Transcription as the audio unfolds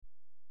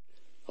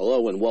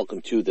Hello and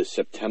welcome to the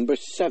September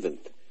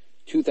 7th,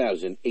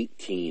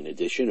 2018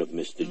 edition of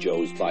Mr.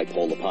 Joe's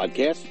Bipolar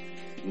Podcast.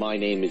 My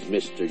name is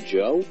Mr.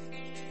 Joe.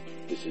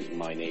 This is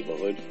my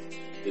neighborhood.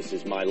 This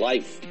is my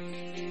life.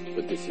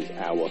 But this is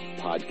our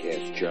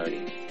podcast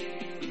journey.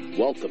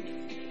 Welcome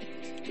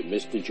to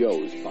Mr.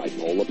 Joe's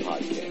Bipolar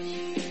Podcast.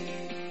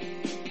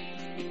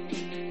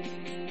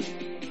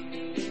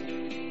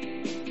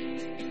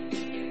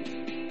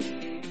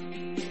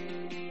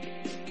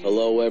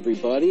 Hello,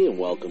 everybody, and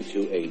welcome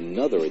to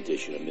another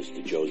edition of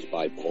Mr. Joe's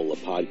Bipolar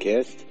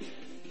Podcast.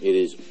 It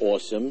is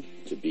awesome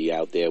to be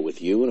out there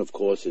with you, and of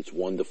course, it's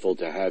wonderful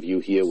to have you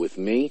here with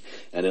me.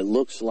 And it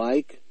looks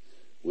like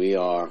we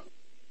are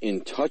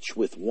in touch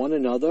with one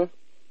another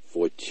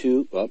for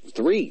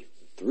three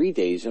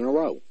days in a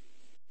row.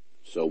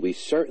 So we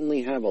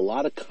certainly have a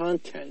lot of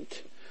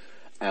content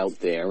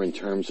out there in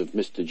terms of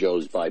Mr.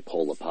 Joe's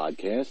Bipolar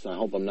Podcast. I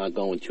hope I'm not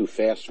going too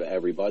fast for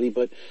everybody,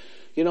 but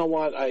you know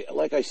what?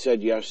 Like I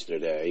said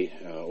yesterday,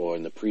 or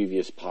in the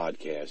previous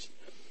podcast,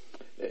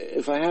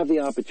 if I have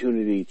the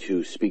opportunity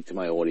to speak to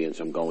my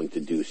audience, I'm going to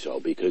do so,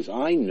 because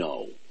I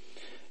know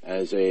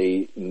as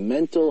a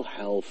mental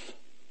health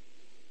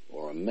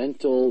or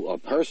a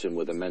person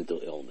with a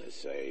mental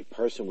illness, a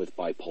person with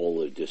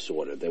bipolar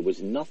disorder, there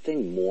was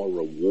nothing more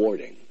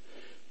rewarding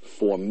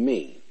for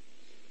me,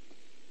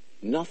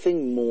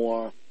 nothing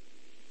more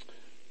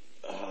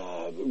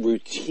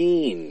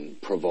routine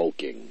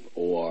provoking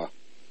or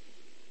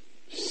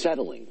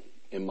settling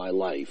in my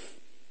life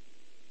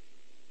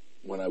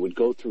when I would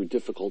go through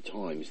difficult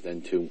times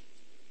than to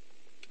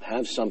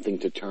have something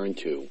to turn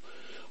to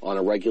on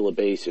a regular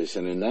basis.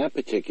 And in that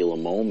particular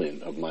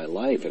moment of my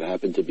life, it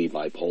happened to be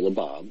Bipolar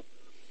Bob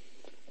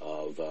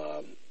of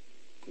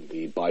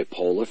the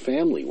bipolar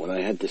family. When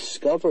I had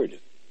discovered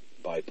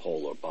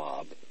Bipolar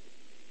Bob,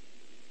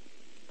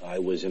 I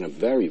was in a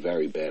very,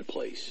 very bad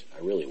place. I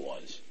really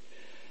was.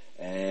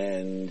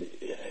 And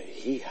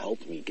he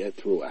helped me get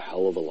through a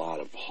hell of a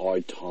lot of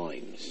hard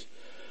times.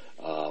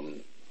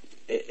 And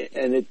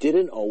it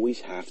didn't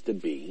always have to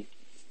be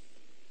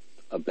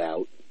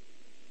about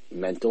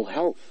mental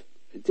health.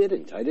 It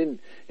didn't. I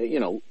didn't,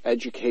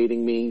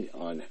 educating me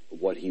on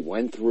what he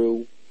went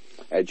through,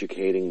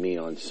 educating me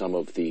on some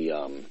of the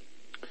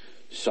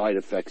side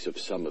effects of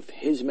some of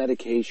his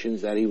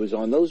medications that he was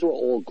on. Those were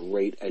all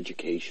great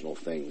educational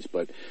things.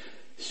 But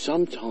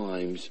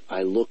sometimes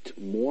I looked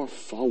more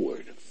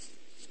forward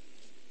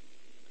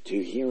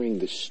to hearing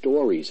the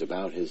stories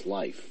about his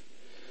life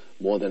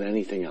more than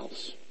anything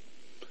else,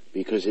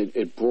 because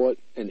it brought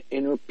an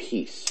inner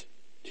peace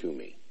to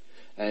me.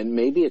 And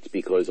maybe it's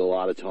because a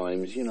lot of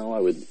times, I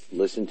would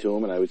listen to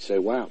him and I would say,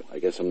 wow, I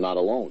guess I'm not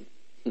alone.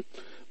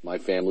 My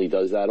family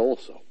does that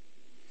also.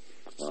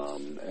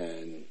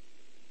 And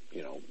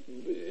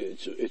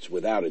it's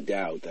without a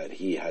doubt that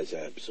he has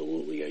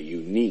absolutely a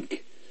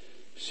unique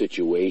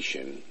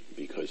situation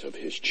because of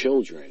his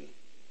children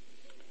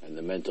and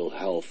the mental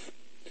health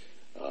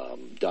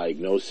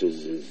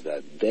diagnoses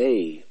that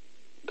they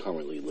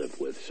currently live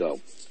with. So,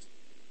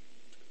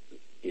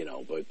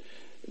 but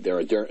there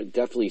are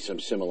definitely some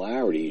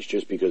similarities.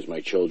 Just because my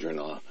children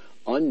are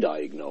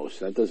undiagnosed,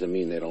 that doesn't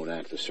mean they don't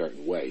act a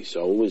certain way.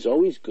 So it was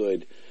always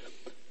good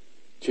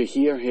to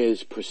hear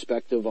his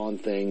perspective on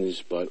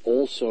things, but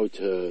also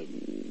to,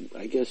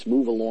 I guess,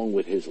 move along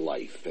with his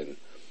life and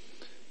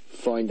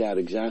find out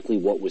exactly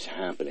what was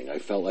happening. I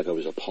felt like I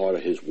was a part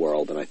of his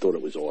world, and I thought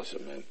it was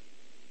awesome, man.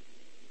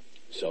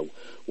 So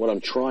what I'm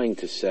trying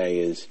to say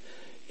is,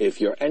 if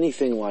you're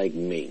anything like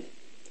me,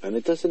 and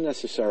it doesn't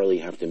necessarily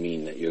have to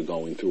mean that you're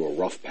going through a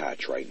rough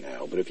patch right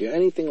now, but if you're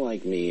anything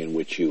like me in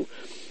which you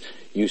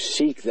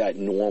seek that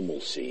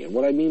normalcy, and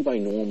what I mean by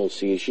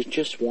normalcy is you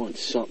just want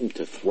something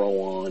to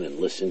throw on and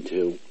listen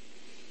to,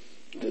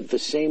 the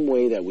same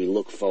way that we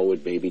look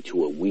forward maybe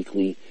to a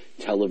weekly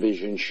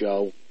television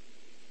show,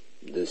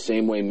 the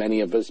same way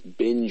many of us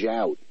binge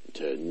out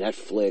to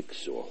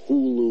Netflix or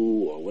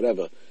Hulu or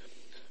whatever,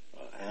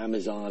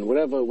 Amazon,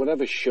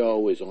 whatever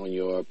show is on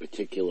your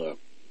particular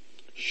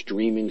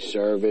streaming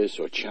service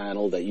or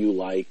channel that you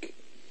like.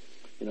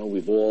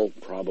 We've all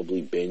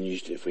probably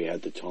binged, if we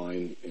had the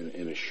time,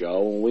 in a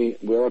show, and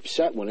we're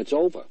upset when it's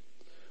over,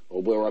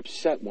 or we're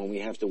upset when we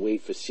have to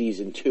wait for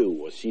season 2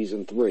 or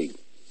season 3.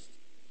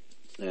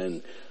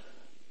 And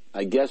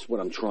I guess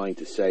what I'm trying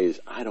to say is,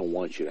 I don't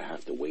want you to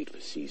have to wait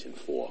for season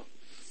 4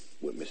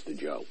 with Mr.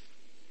 Joe.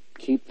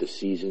 Keep the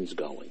seasons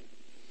going,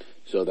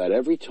 so that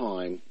every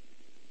time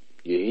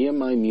you hear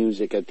my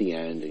music at the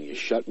end and you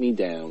shut me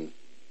down,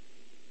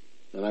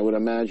 and I would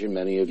imagine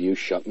many of you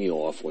shut me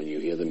off when you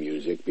hear the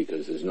music,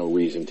 because there's no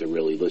reason to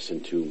really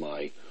listen to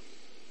my,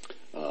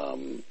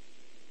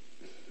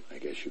 I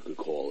guess you could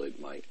call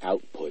it my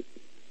output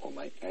or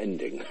my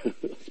ending.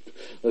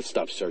 Let's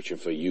stop searching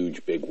for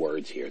huge, big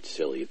words here. It's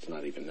silly. It's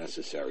not even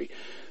necessary.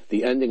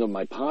 The ending of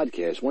my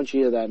podcast, once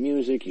you hear that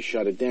music, you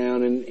shut it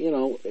down. And,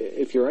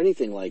 if you're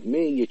anything like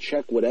me, you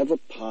check whatever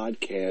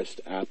podcast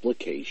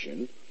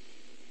application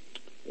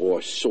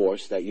or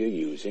source that you're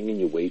using, and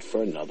you wait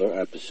for another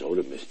episode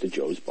of Mr.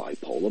 Joe's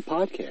Bipolar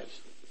Podcast.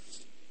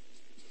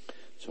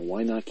 So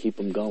why not keep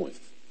them going?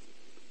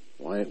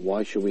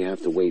 Why should we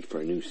have to wait for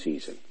a new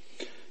season?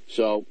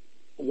 So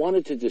I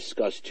wanted to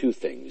discuss two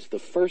things. The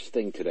first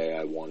thing today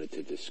I wanted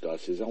to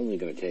discuss is only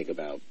going to take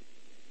about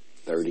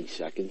 30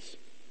 seconds.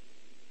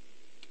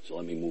 So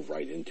let me move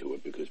right into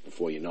it, because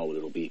before you know it,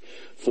 it'll be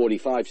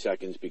 45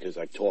 seconds, because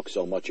I've talked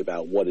so much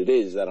about what it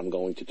is that I'm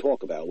going to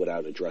talk about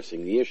without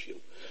addressing the issue.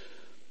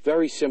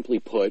 Very simply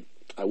put,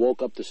 I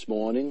woke up this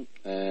morning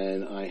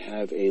and I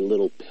have a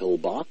little pill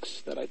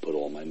box that I put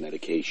all my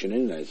medication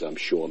in, as I'm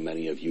sure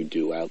many of you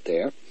do out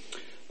there.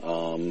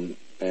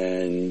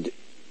 And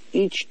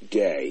each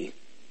day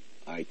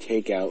I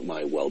take out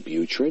my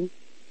Wellbutrin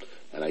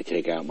and I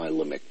take out my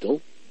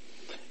Lamictal.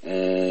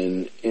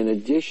 And in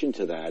addition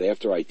to that,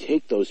 after I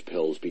take those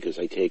pills, because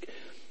I take,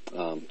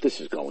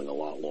 this is going a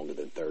lot longer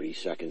than 30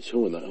 seconds.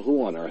 Who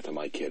on earth am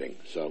I kidding?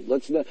 So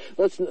let's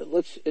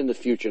in the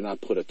future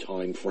not put a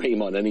time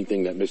frame on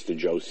anything that Mr.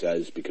 Joe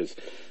says, because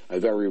I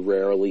very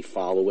rarely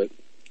follow it.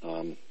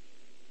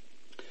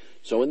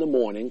 So in the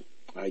morning,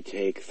 I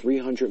take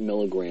 300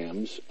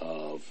 milligrams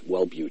of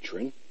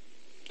Wellbutrin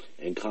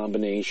in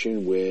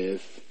combination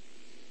with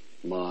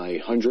my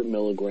 100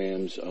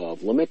 milligrams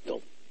of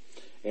Lamictal.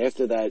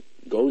 After that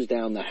goes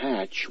down the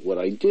hatch, what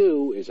I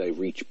do is I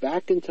reach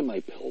back into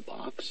my pill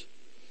box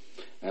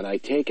and I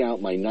take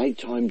out my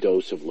nighttime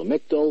dose of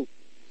Lamictal,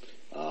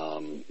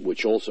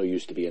 which also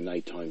used to be a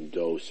nighttime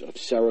dose of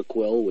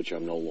Seroquel, which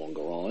I'm no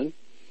longer on.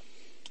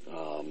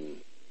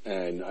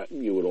 And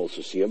you would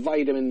also see a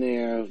vitamin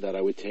there that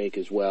I would take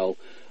as well.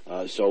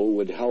 So it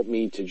would help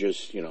me to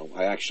just,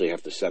 I actually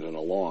have to set an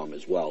alarm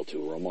as well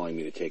to remind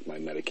me to take my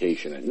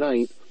medication at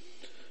night.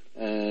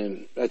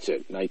 And that's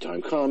it.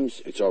 Nighttime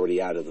comes, it's already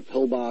out of the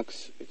pill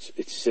box.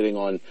 It's sitting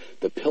on,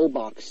 the pill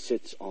box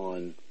sits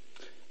on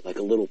like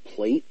a little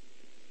plate,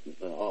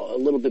 a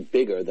little bit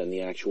bigger than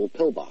the actual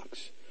pill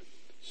box.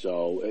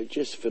 So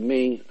just for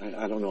me,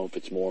 I don't know if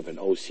it's more of an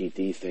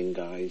OCD thing,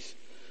 guys,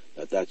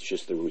 that's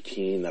just the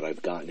routine that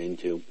I've gotten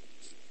into.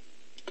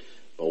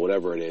 But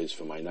whatever it is,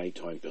 for my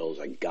nighttime pills,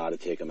 I got to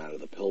take them out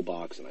of the pill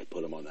box and I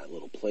put them on that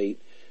little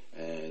plate,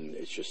 and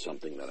it's just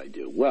something that I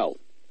do. Well,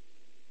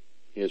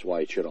 here's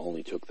why it should have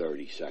only took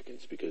 30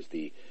 seconds, because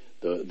the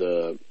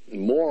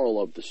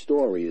moral of the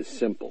story is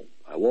simple.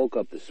 I woke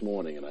up this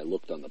morning and I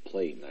looked on the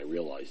plate and I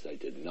realized I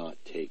did not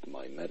take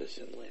my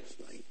medicine last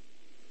night.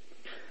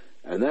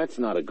 And that's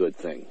not a good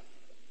thing.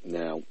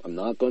 Now, I'm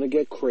not going to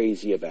get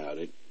crazy about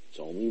it. It's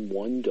only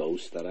one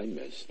dose that I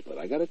missed. But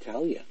I got to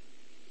tell you,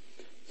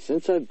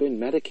 since I've been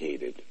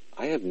medicated,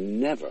 I have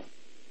never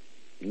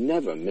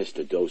missed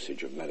a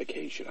dosage of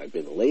medication. I've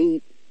been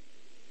late.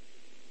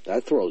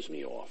 That throws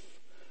me off.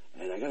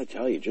 And I got to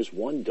tell you, just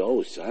one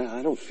dose,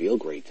 I don't feel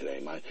great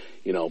today.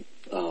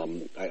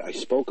 I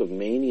spoke of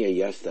mania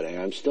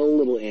yesterday. I'm still a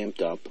little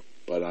amped up,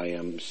 but I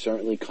am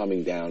certainly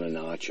coming down a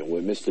notch. And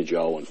with Mr.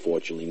 Joe,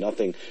 unfortunately,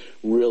 nothing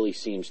really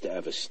seems to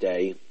ever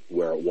stay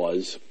where it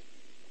was,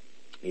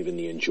 even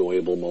the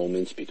enjoyable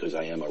moments, because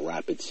I am a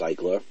rapid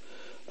cycler.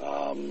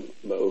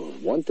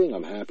 One thing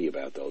I'm happy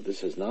about, though,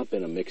 this has not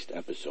been a mixed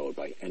episode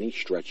by any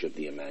stretch of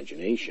the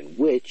imagination,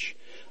 which,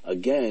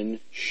 again,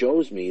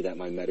 shows me that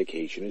my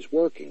medication is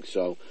working.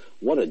 So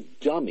what a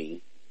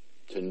dummy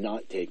to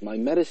not take my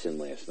medicine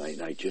last night,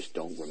 and I just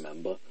don't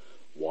remember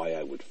why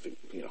I would,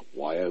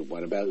 why I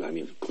went about it. I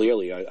mean,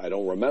 clearly I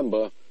don't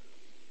remember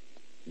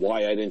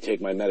why I didn't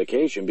take my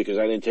medication, because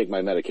I didn't take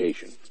my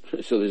medication.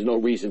 So there's no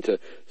reason to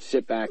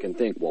sit back and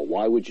think, well,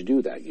 why would you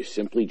do that? You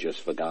simply just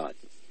forgot.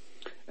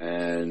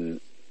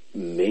 And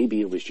maybe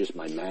it was just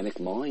my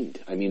manic mind.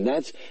 I mean,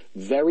 that's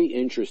very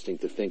interesting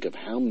to think of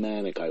how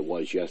manic I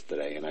was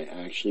yesterday, and I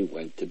actually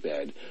went to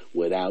bed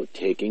without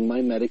taking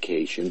my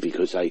medication,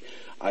 because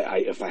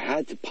if I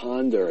had to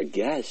ponder a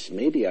guess,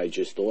 maybe I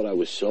just thought I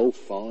was so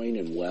fine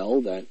and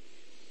well that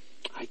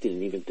I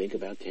didn't even think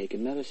about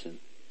taking medicine.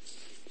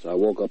 So I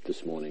woke up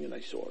this morning and I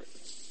saw it.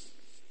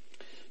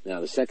 Now,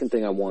 the second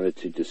thing I wanted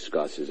to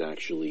discuss is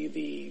actually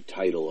the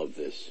title of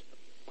this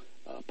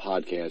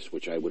podcast,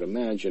 which I would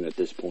imagine at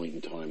this point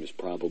in time is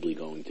probably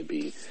going to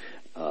be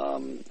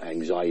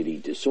anxiety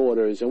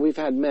disorders. And we've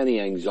had many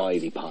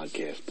anxiety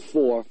podcasts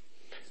before.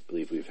 I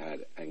believe we've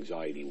had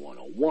Anxiety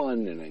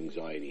 101 and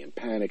anxiety and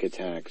panic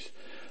attacks.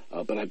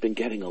 But I've been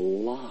getting a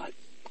lot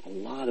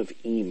of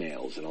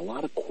emails and a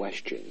lot of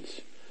questions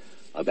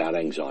about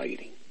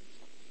anxiety.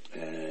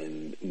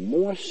 And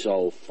more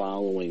so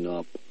following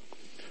up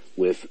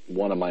with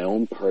one of my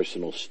own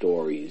personal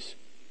stories,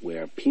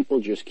 where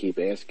people just keep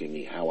asking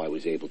me how I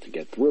was able to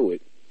get through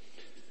it.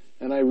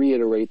 And I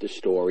reiterate the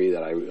story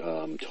that I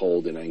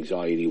told in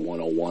Anxiety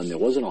 101. There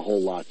wasn't a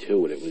whole lot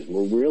to it. It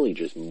was really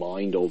just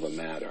mind over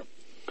matter.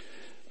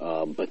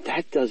 But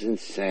that doesn't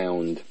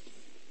sound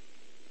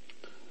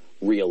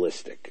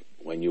realistic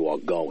when you are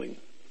going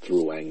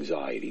through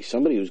anxiety.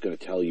 Somebody who's going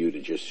to tell you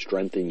to just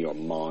strengthen your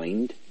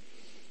mind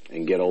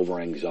and get over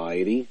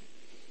anxiety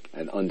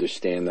and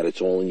understand that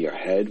it's all in your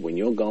head, when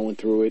you're going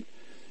through it,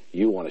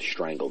 you want to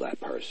strangle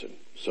that person.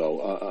 So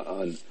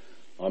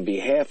on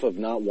behalf of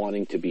not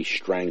wanting to be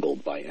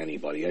strangled by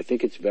anybody, I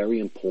think it's very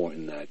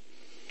important that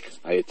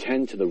I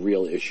attend to the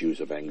real issues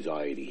of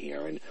anxiety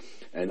here,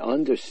 and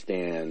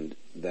understand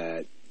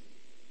that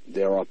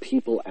there are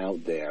people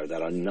out there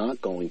that are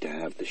not going to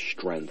have the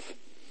strength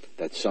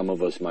that some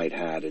of us might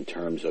have in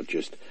terms of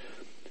just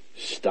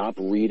stop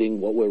reading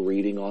what we're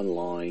reading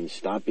online,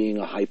 stop being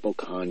a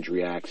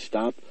hypochondriac,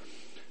 stop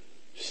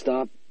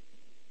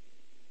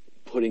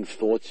putting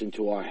thoughts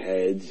into our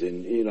heads.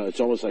 And, it's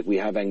almost like we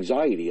have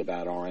anxiety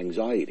about our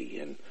anxiety,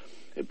 and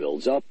it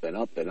builds up and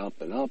up and up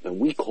and up, and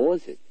we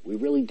cause it. We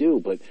really do.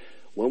 But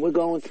when we're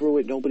going through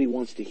it, nobody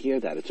wants to hear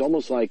that. It's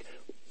almost like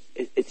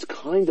it's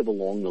kind of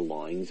along the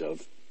lines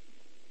of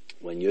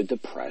when you're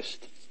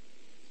depressed,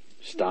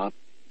 stop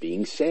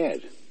being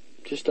sad.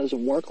 It just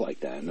doesn't work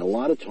like that. And a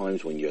lot of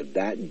times when you're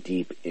that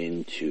deep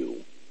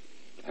into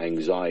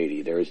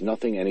anxiety, there is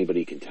nothing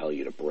anybody can tell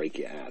you to break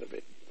you out of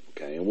it.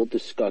 Okay? And we'll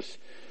discuss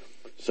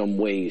some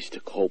ways to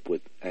cope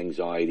with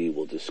anxiety.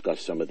 We'll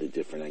discuss some of the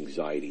different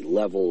anxiety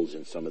levels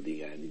and some of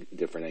the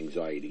different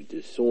anxiety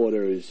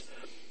disorders,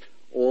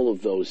 all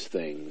of those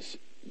things.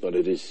 But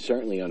it is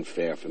certainly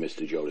unfair for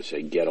Mr. Joe to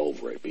say, get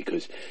over it,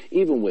 because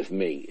even with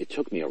me, it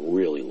took me a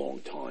really long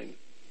time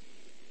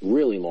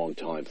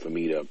for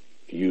me to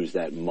use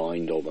that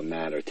mind over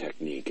matter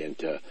technique and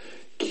to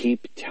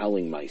keep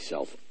telling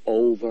myself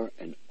over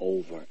and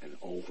over and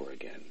over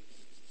again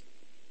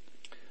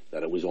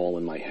that it was all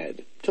in my head.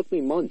 It took me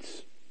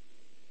months,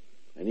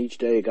 and each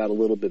day it got a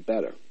little bit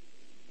better.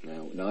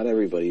 Now, not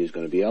everybody is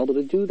going to be able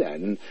to do that.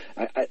 And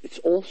it's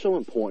also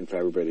important for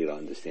everybody to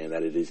understand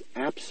that it is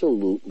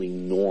absolutely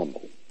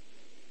normal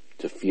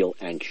to feel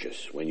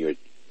anxious when you're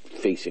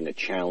facing a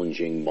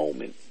challenging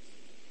moment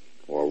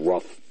or a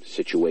rough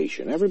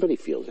situation. Everybody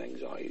feels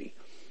anxiety.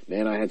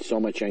 Man, I had so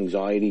much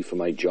anxiety for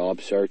my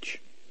job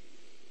search.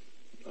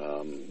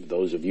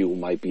 Those of you who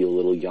might be a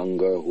little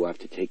younger, who have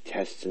to take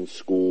tests in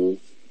school,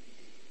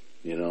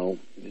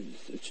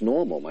 it's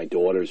normal. My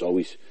daughter's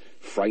always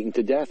frightened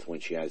to death when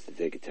she has to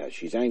take a test.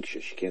 She's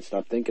anxious. She can't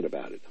stop thinking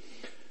about it.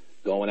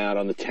 Going out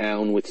on the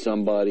town with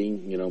somebody,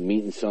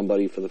 meeting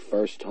somebody for the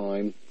first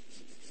time,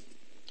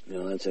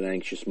 that's an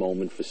anxious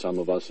moment for some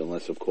of us,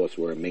 unless, of course,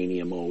 we're in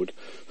mania mode.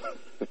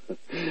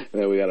 And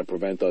then we got to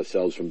prevent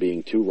ourselves from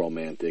being too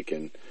romantic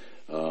and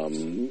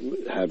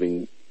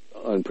having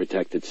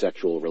unprotected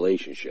sexual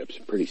relationships.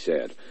 Pretty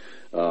sad.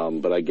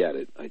 But I get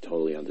it. I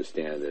totally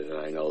understand it, and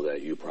I know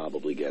that you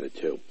probably get it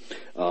too.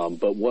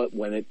 But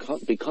when it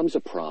becomes a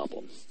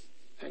problem,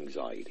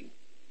 anxiety,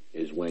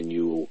 is when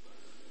you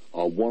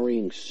are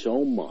worrying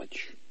so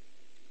much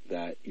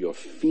that your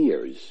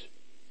fears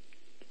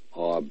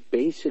are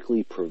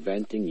basically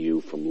preventing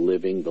you from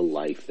living the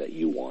life that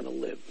you want to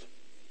live.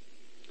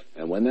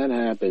 And when that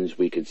happens,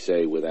 we could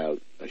say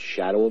without a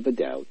shadow of a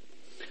doubt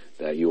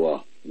that you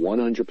are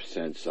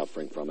 100%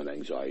 suffering from an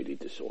anxiety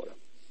disorder.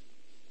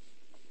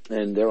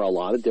 And there are a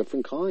lot of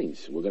different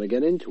kinds. We're going to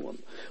get into them.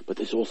 But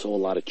there's also a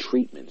lot of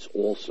treatments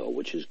also,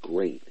 which is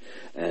great.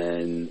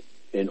 And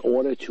in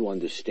order to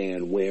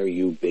understand where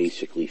you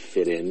basically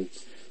fit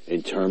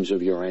in terms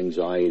of your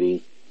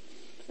anxiety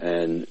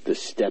and the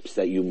steps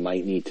that you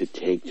might need to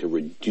take to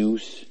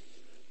reduce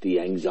the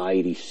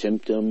anxiety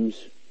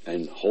symptoms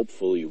and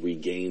hopefully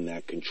regain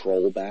that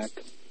control back,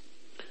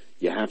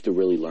 you have to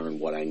really learn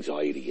what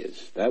anxiety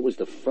is. That was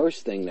the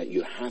first thing that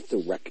you have to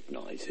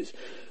recognize, is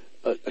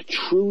a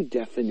true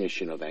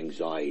definition of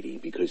anxiety,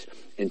 because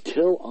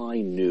until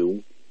I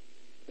knew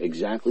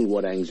exactly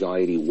what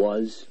anxiety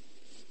was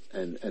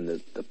and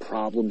the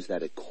problems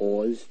that it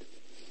caused,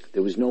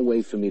 there was no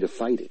way for me to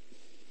fight it.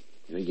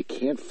 You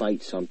can't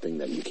fight something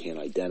that you can't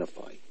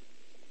identify.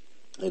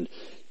 And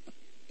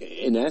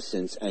in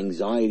essence,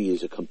 anxiety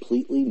is a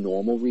completely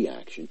normal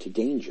reaction to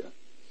danger.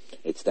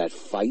 It's that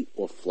fight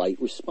or flight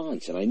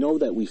response. And I know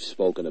that we've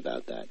spoken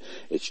about that.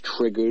 It's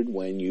triggered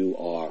when you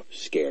are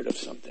scared of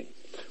something,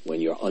 when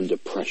you're under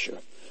pressure,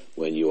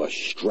 when you are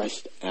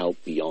stressed out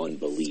beyond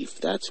belief.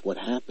 That's what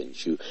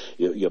happens.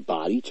 Your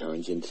body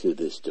turns into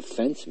this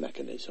defense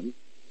mechanism,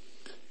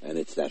 and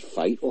it's that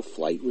fight or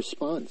flight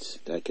response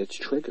that gets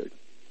triggered.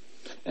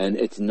 And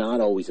it's not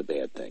always a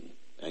bad thing.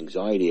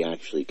 Anxiety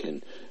actually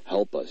can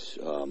help us.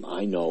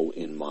 I know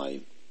in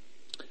my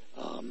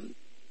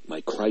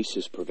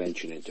crisis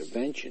prevention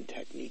intervention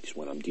techniques,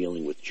 when I'm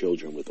dealing with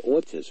children with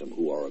autism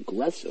who are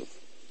aggressive,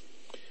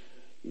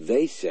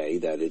 they say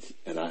that it's,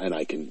 and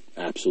I can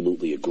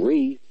absolutely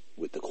agree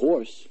with the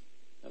course,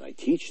 and I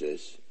teach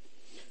this,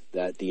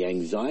 that the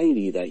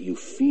anxiety that you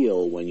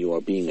feel when you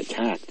are being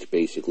attacked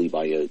basically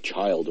by a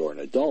child or an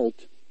adult,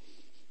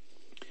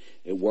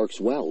 it works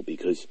well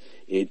because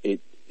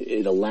it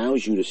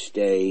allows you to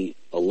stay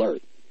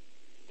alert.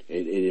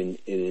 It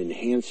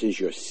enhances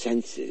your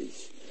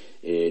senses.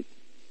 It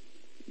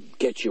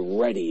gets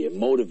you ready. It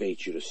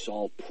motivates you to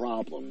solve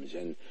problems.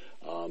 And,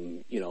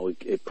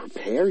 it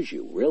prepares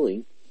you,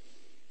 really.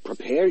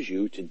 Prepares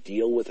you to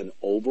deal with an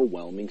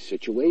overwhelming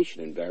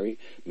situation in very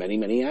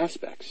many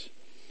aspects.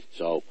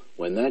 So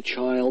when that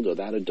child or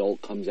that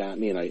adult comes at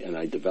me and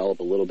I develop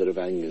a little bit of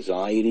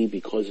anxiety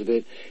because of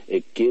it,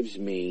 it gives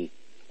me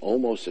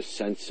almost a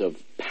sense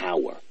of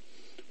power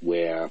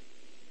where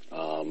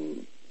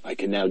I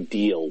can now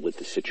deal with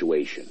the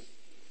situation.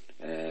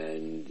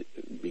 And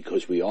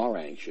because we are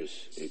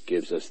anxious, it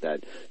gives us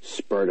that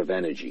spurt of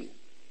energy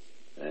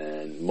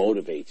and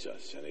motivates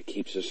us, and it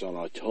keeps us on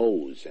our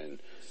toes. And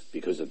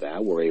because of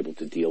that, we're able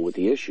to deal with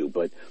the issue.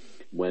 But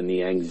when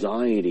the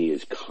anxiety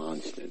is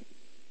constant,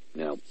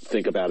 now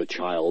think about a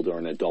child or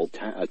an adult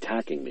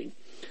attacking me.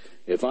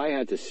 If I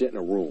had to sit in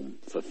a room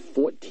for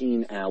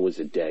 14 hours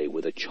a day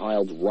with a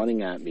child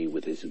running at me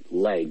with his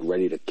leg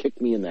ready to kick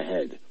me in the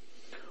head,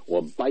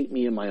 or bite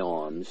me in my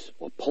arms,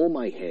 or pull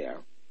my hair,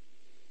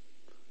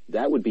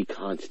 that would be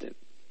constant.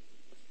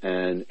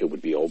 And it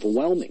would be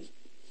overwhelming.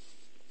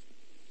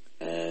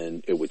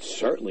 And it would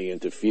certainly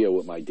interfere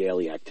with my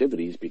daily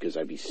activities, because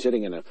I'd be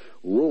sitting in a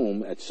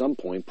room at some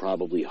point,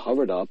 probably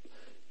hovered up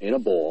in a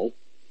ball,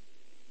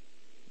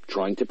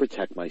 trying to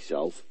protect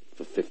myself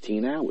for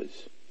 15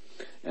 hours.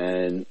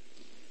 And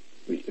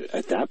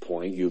at that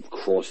point, you've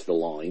crossed the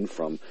line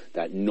from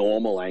that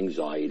normal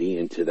anxiety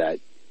into that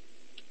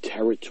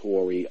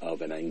territory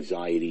of an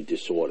anxiety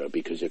disorder.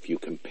 Because if you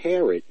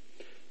compare it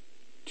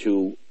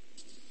to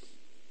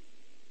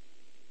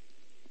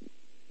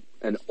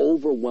an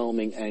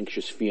overwhelming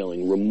anxious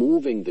feeling,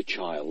 removing the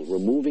child,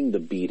 removing the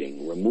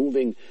beating,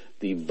 removing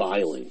the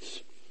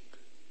violence,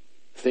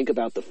 think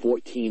about the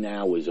 14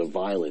 hours of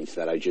violence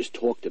that I just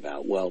talked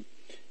about. Well,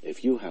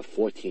 if you have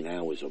 14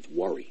 hours of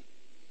worry,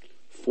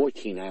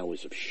 14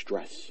 hours of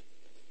stress,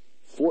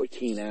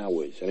 14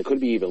 hours, and it could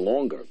be even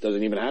longer. It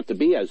doesn't even have to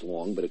be as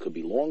long, but it could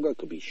be longer, it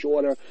could be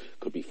shorter, it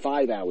could be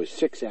 5 hours,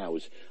 6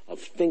 hours of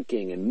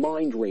thinking and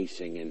mind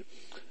racing and,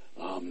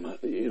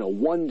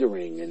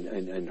 wondering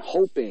and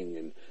hoping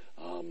and,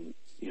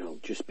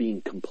 just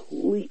being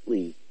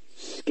completely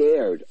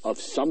scared of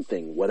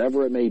something,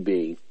 whatever it may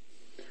be.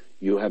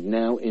 You have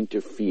now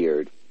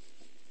interfered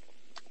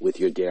with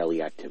your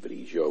daily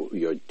activities,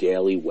 your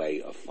daily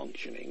way of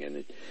functioning,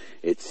 and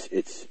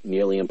it's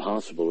nearly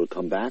impossible to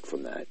come back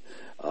from that.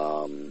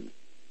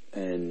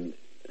 And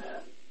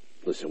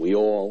listen, we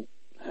all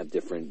have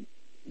different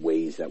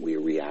ways that we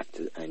react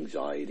to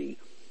anxiety,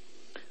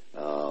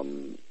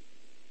 and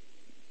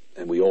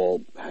we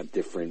all have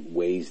different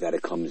ways that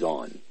it comes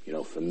on.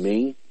 For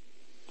me,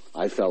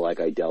 I felt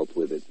like I dealt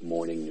with it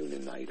morning, noon,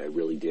 and night. I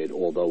really did,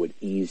 although it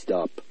eased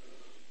up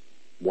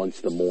once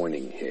the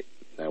morning hit.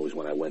 That was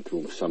when I went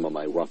through some of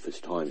my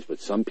roughest times.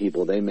 But some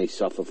people, they may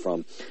suffer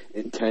from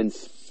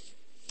intense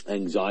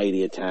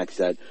anxiety attacks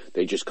that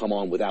they just come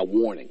on without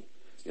warning.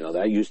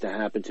 That used to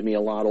happen to me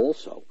a lot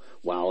also.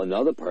 While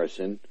another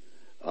person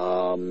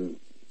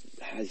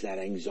has that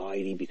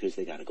anxiety because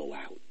they got to go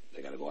out.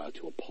 They got to go out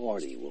to a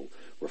party. We'll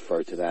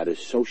refer to that as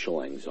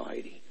social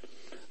anxiety.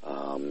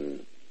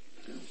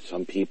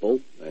 Some people,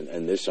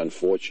 and this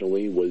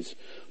unfortunately was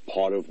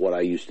part of what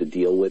I used to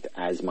deal with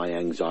as my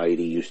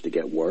anxiety used to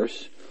get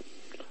worse.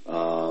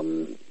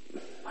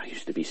 I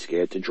used to be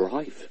scared to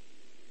drive.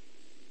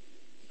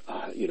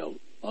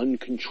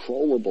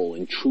 Uncontrollable,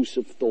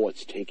 intrusive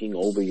thoughts taking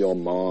over your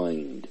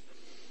mind.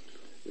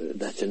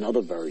 That's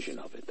another version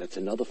of it. That's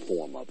another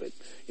form of it.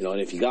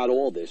 And if you got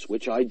all this,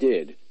 which I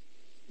did,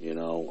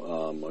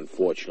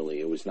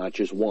 unfortunately, it was not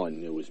just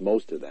one, it was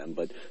most of them,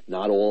 but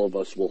not all of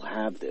us will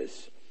have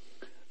this.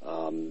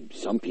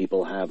 Some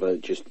people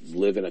just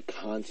live in a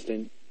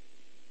constant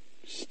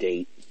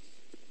state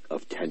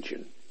of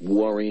tension,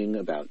 worrying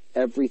about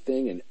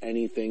everything and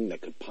anything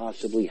that could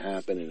possibly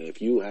happen. And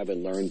if you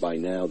haven't learned by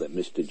now that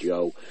Mr.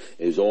 Joe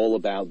is all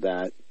about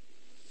that,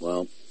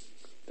 well,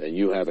 then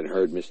you haven't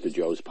heard Mr.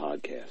 Joe's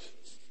podcast.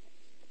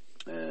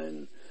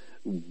 And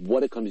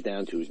what it comes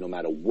down to is no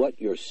matter what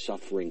you're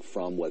suffering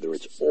from, whether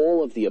it's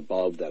all of the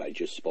above that I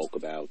just spoke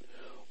about,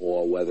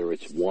 or whether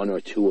it's one or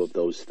two of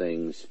those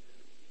things,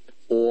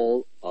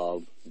 all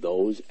of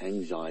those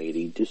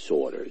anxiety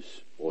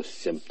disorders or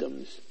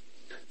symptoms,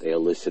 they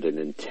elicit an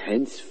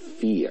intense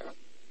fear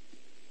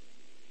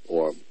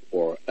or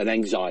an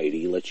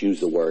anxiety, let's use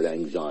the word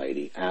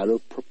anxiety, out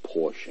of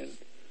proportion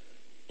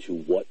to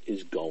what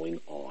is going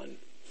on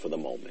for the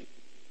moment,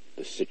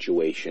 the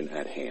situation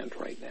at hand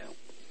right now.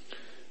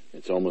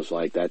 It's almost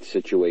like that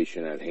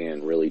situation at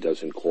hand really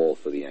doesn't call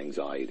for the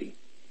anxiety.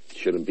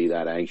 Shouldn't be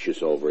that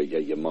anxious over it.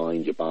 Your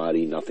mind, your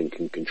body, nothing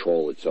can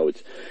control it. So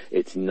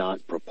it's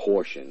not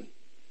proportion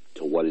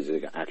to what is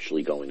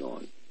actually going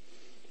on.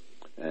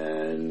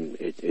 And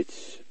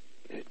it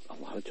a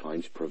lot of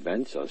times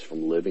prevents us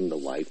from living the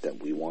life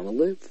that we want to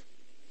live.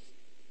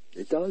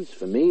 It does.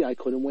 For me, I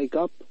couldn't wake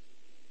up.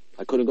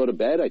 I couldn't go to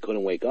bed. I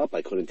couldn't wake up.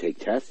 I couldn't take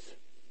tests.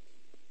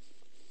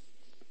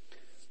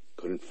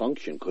 Couldn't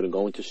function. Couldn't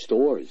go into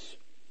stores.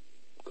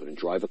 Couldn't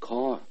drive a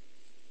car.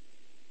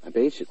 I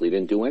basically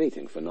didn't do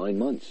anything for 9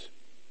 months.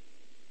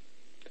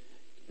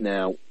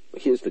 Now,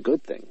 here's the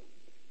good thing.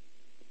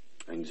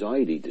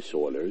 Anxiety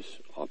disorders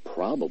are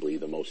probably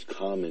the most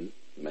common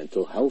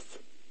mental health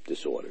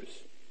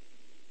disorders.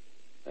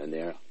 And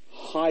they're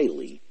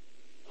highly,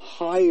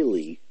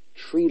 highly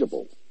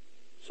treatable.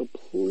 So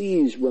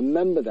please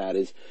remember that.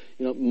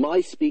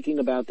 My speaking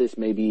about this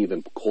may be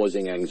even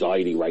causing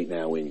anxiety right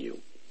now in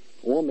you.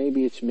 Or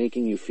maybe it's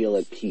making you feel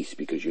at peace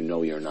because you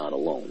know you're not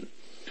alone.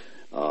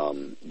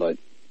 But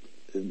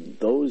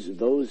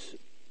those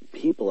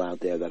people out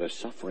there that are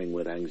suffering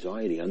with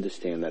anxiety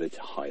understand that it's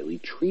highly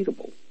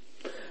treatable.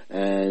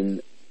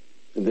 And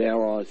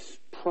there are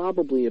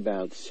probably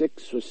about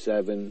 6 or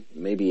 7,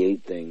 maybe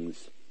 8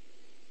 things,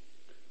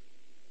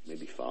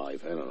 maybe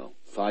 5, I don't know,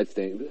 5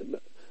 things,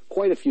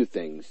 quite a few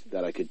things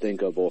that I could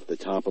think of off the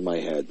top of my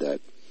head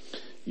that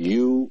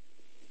you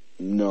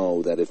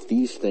know that if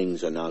these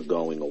things are not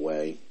going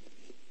away,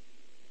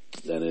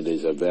 then it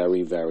is a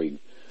very, very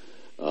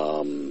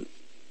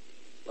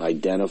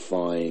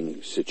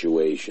identifying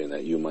situation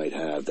that you might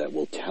have that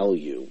will tell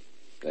you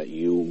that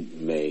you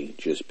may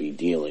just be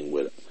dealing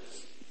with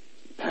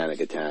panic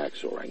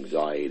attacks or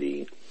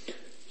anxiety.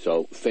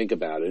 So think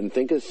about it, and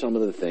think of some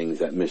of the things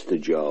that Mr.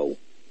 Joe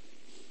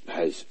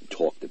has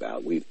talked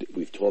about.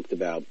 We've talked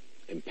about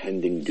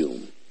impending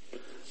doom.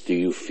 Do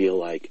you feel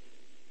like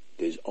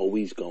there's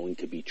always going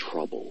to be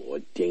trouble or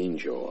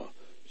danger or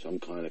some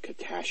kind of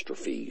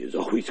catastrophe is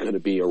always going to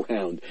be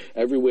around?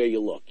 Everywhere you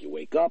look, you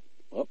wake up,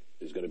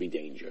 there's going to be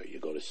danger. You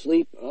go to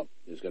sleep,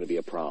 there's going to be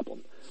a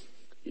problem.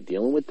 You're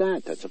dealing with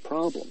that, that's a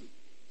problem.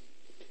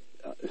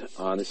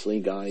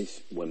 Honestly,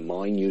 guys, when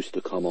mine used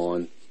to come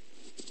on,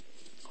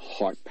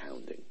 heart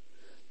pounding.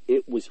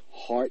 It was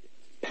heart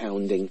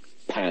pounding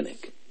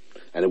panic.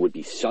 And it would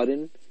be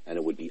sudden, and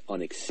it would be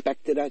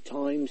unexpected at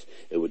times.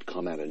 It would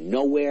come out of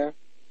nowhere.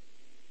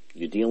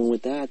 You're dealing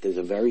with that, there's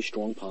a very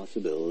strong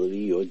possibility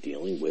you're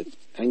dealing with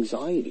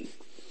anxiety.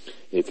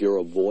 If you're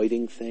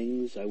avoiding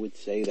things, I would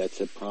say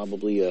that's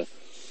probably a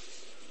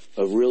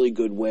really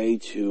good way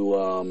to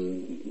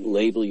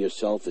label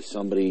yourself as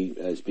somebody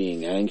as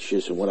being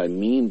anxious. And what I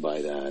mean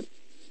by that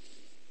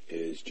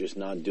is just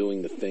not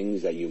doing the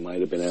things that you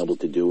might have been able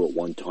to do at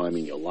one time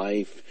in your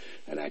life,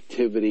 an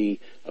activity,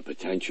 a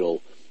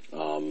potential,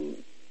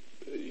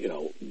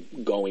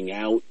 going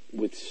out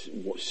with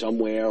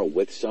somewhere or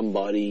with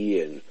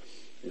somebody and,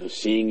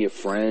 seeing your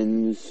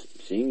friends,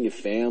 seeing your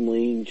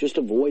family, just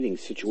avoiding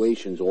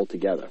situations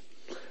altogether.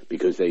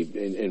 Because they,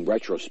 in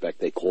retrospect,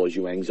 they cause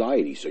you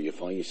anxiety, so you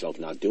find yourself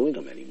not doing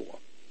them anymore.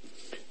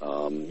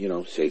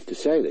 Safe to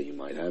say that you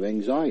might have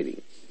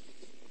anxiety.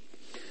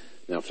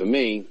 Now, for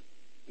me,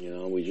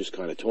 we just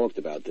kind of talked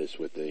about this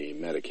with the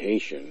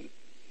medication.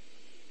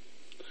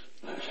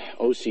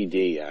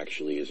 OCD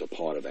actually is a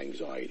part of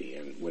anxiety,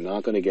 and we're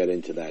not going to get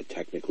into that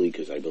technically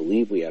because I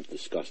believe we have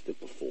discussed it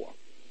before.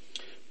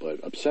 But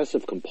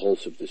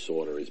obsessive-compulsive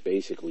disorder is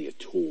basically a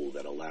tool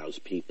that allows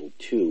people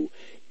to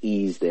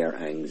ease their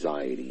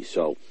anxiety.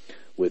 So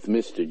with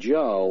Mr.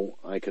 Joe,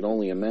 I could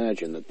only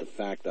imagine that the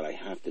fact that I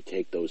have to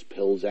take those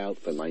pills out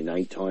for my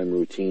nighttime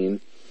routine,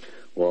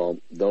 well,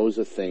 those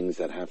are things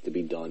that have to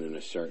be done in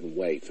a certain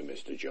way for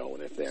Mr. Joe.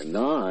 And if they're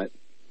not,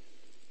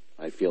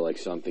 I feel like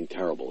something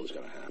terrible is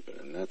going to happen,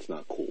 and that's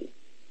not cool.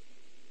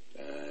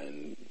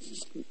 And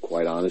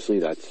quite honestly,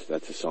 that's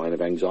a sign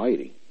of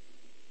anxiety.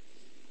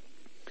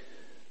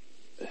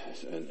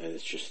 And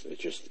it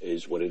just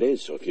is what it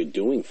is. So if you're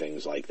doing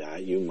things like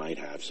that, you might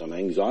have some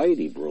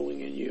anxiety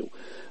brewing in you.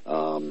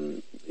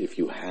 If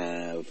you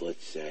have,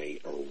 let's say,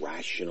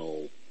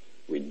 irrational,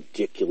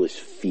 ridiculous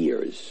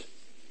fears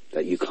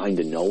that you kind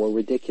of know are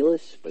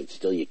ridiculous, but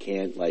still you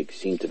can't,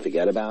 seem to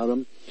forget about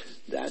them,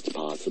 that's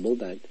possible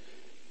that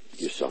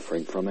you're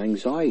suffering from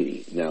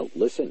anxiety. Now,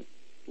 listen,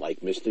 like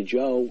Mr.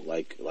 Joe,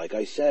 like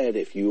I said,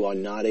 if you are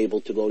not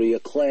able to go to your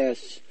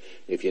class,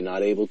 if you're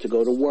not able to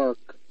go to work,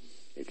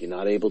 if you're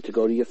not able to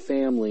go to your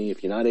family,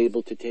 if you're not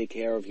able to take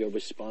care of your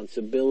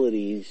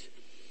responsibilities,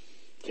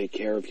 take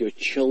care of your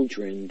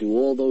children, do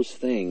all those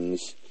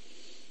things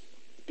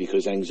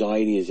because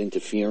anxiety is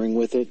interfering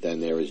with it,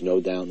 then there is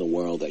no doubt in the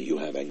world that you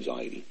have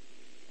anxiety.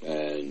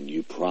 And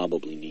you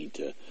probably need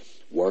to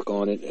work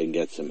on it and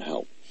get some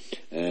help.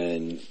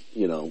 And,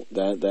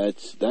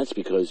 that's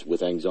because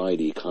with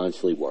anxiety, you're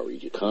constantly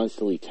worried, you're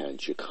constantly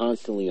tense, you're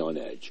constantly on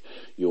edge,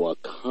 you are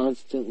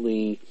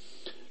constantly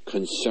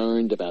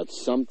concerned about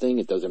something.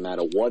 It doesn't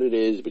matter what it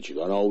is, but you're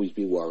going to always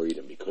be worried,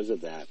 and because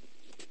of that,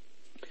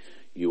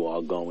 you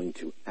are going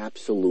to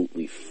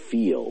absolutely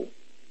feel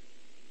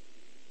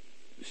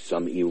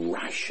some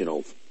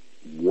irrational,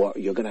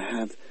 you're going to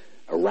have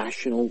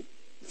irrational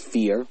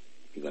fear,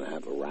 you're going to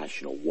have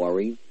irrational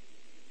worry,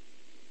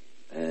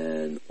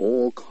 and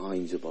all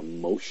kinds of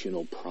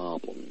emotional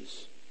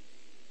problems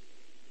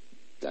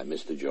that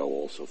Mr. Joe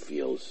also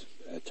feels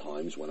at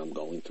times when I'm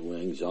going through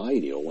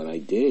anxiety, or when I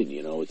did.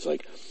 It's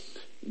like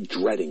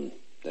dreading,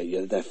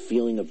 that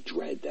feeling of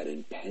dread, that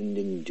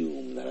impending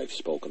doom that I've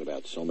spoken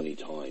about so many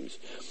times.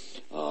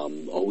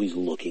 Always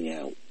looking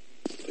out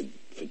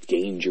for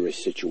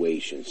dangerous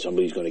situations.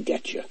 Somebody's going to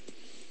get you.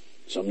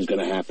 Something's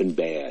going to happen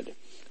bad.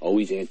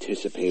 Always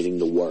anticipating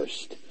the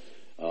worst.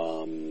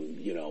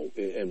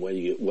 And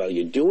while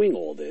you're doing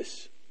all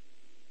this,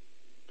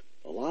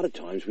 a lot of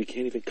times we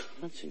can't even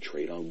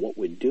concentrate on what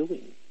we're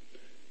doing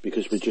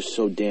because we're just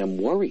so damn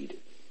worried.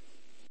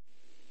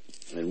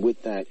 And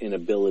with that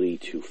inability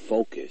to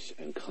focus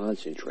and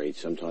concentrate,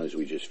 sometimes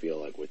we just feel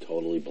like we're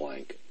totally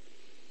blank.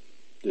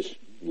 Just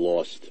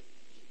lost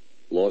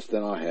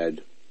in our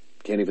head,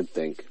 can't even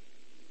think.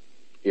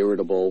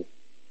 irritable,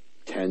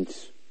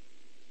 tense,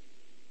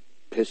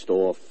 pissed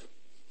off,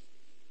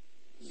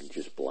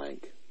 just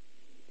blank,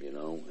 you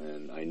know.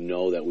 And I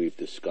know that we've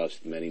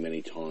discussed many,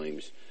 many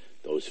times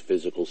those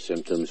physical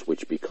symptoms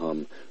which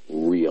become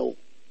real.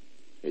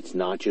 It's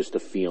not just a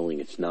feeling.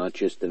 It's not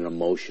just an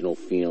emotional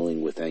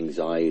feeling with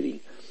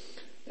anxiety.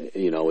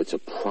 You know, it's a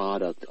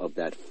product of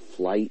that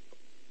flight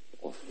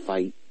or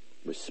fight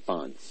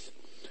response.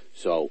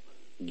 So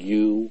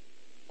you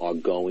are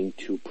going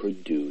to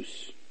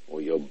produce,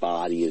 or your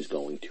body is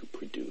going to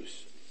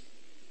produce,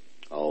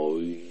 a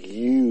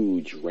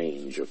huge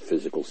range of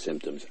physical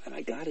symptoms. And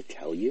I got to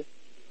tell you,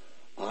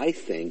 I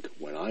think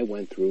when I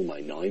went through my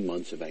 9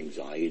 months of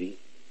anxiety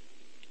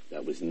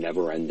that was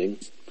never ending,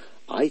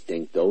 I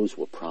think those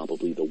were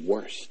probably the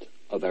worst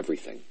of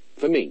everything.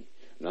 For me,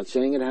 I'm not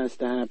saying it has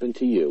to happen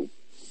to you.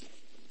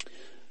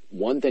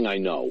 One thing I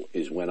know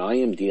is when I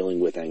am dealing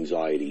with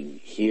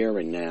anxiety here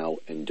and now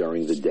and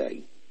during the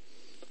day,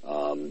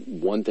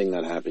 one thing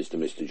that happens to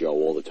Mr. Joe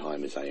all the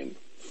time is I am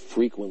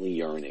frequently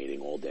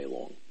urinating all day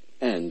long,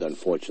 and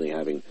unfortunately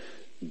having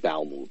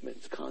bowel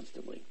movements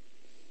constantly.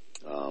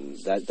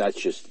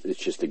 It's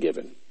just a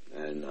given,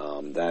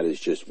 and that is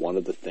just one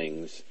of the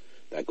things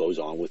that goes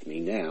on with me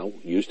now.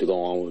 Used to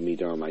go on with me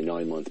during my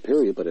 9-month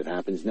period, but it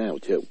happens now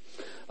too.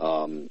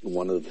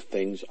 One of the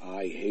things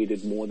I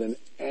hated more than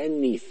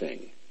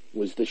anything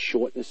was the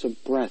shortness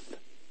of breath.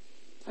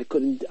 I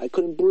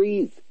couldn't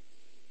breathe.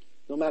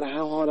 No matter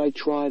how hard I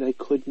tried, I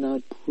could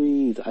not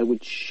breathe. I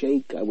would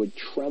shake, I would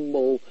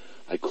tremble,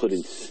 I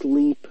couldn't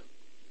sleep.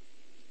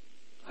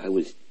 I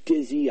was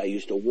dizzy. I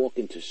used to walk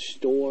into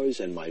stores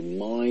and my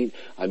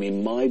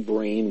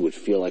brain would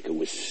feel like it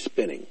was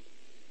spinning.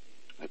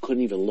 I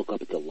couldn't even look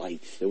up at the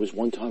lights. There was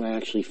one time I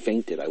actually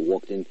fainted. I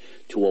walked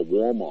into a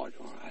Walmart,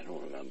 or I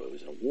don't remember. It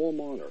was a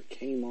Walmart or a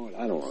Kmart.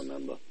 I don't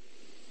remember.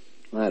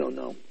 I don't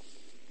know.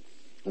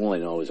 All I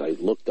know is I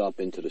looked up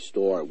into the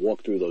store. I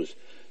walked through those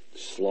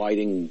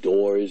sliding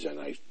doors and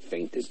I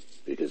fainted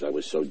because I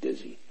was so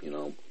dizzy, you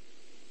know.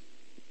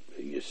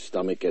 Your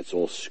stomach gets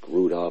all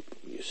screwed up.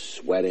 You're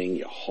sweating.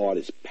 Your heart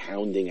is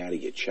pounding out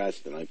of your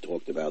chest, and I've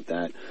talked about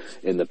that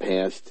in the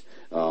past.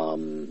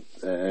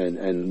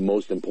 And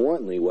most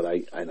importantly,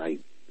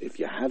 if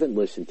you haven't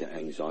listened to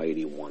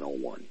Anxiety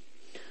 101,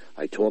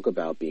 I talk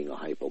about being a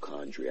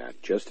hypochondriac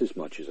just as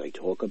much as I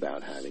talk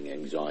about having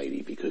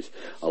anxiety, because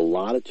a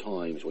lot of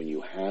times when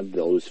you have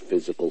those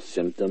physical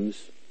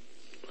symptoms,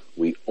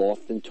 we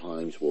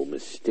oftentimes will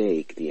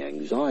mistake the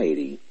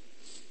anxiety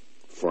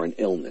for an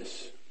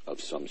illness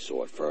of some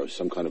sort, for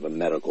some kind of a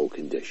medical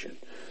condition.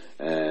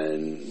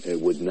 And it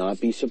would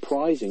not be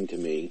surprising to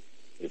me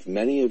if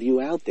many of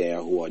you out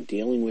there who are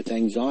dealing with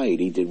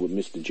anxiety did what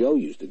Mr. Joe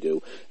used to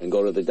do and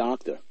go to the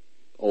doctor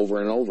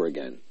over and over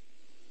again,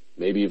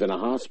 maybe even a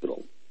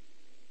hospital,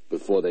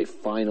 before they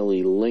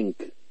finally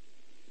link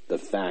the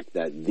fact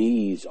that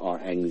these are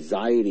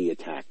anxiety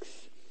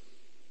attacks.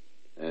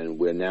 And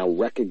we're now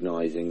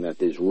recognizing that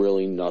there's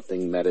really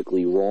nothing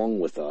medically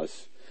wrong with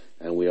us,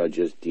 and we are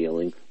just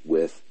dealing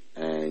with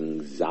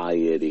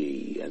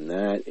anxiety. And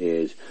that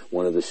is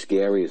one of the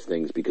scariest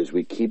things, because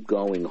we keep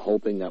going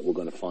hoping that we're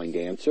going to find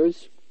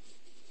answers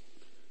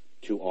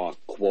to our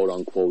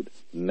quote-unquote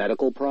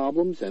medical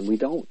problems, and we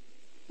don't.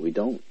 We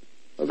don't.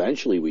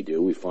 Eventually we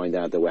do. We find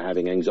out that we're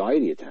having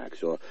anxiety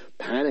attacks or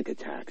panic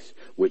attacks,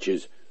 which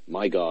is,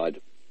 my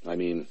God, I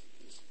mean,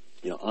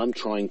 you know, I'm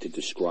trying to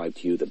describe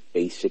to you the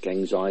basic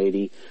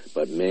anxiety,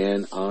 but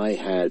man, I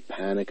had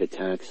panic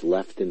attacks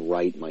left and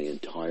right my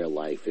entire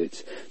life.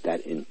 It's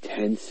that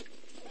intense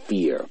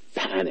fear,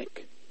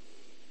 panic.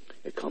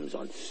 It comes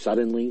on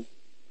suddenly.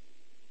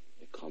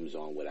 It comes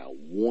on without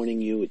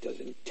warning you. It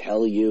doesn't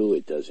tell you.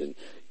 It doesn't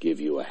give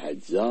you a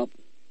heads up.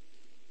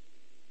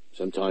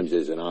 Sometimes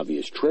there's an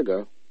obvious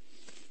trigger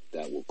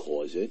that will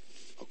cause it,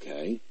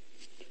 okay?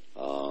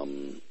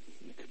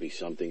 It could be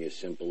something as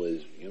simple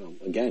as, you know,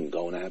 again,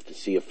 going to have to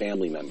see a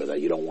family member that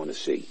you don't want to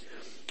see.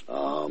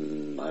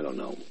 I don't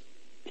know,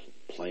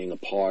 playing a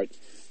part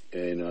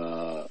in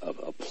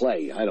a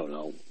play, I don't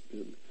know.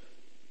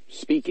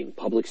 Speaking,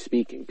 public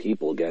speaking.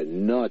 People get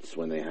nuts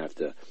when they have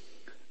to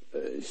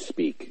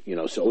speak, you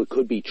know. So it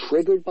could be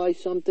triggered by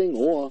something,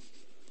 or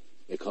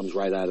it comes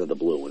right out of the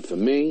blue. And for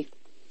me,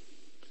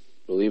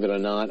 believe it or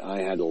not, I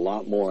had a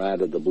lot more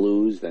out of the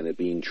blues than it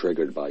being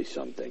triggered by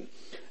something.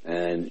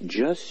 And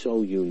just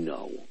so you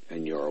know,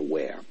 and you're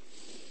aware,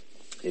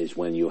 is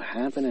when you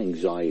have an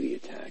anxiety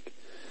attack,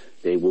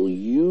 they will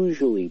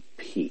usually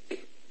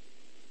peak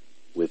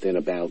within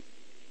about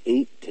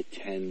 8 to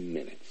 10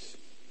 minutes.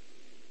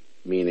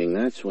 Meaning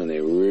that's when they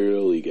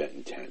really get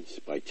intense.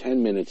 By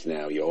 10 minutes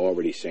now, you're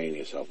already saying to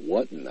yourself,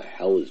 what in the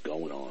hell is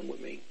going on with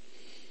me?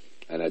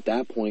 And at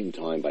that point in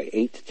time, by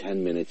 8 to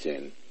 10 minutes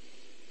in,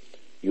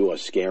 you are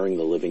scaring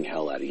the living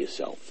hell out of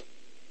yourself.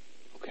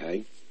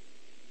 Okay?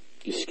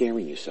 You're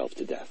scaring yourself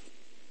to death.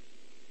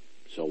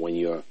 So when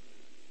you're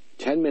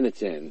 10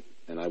 minutes in,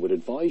 and I would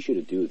advise you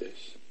to do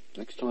this,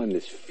 next time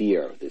this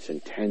fear, this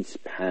intense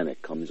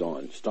panic comes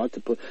on, start to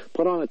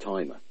put on a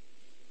timer.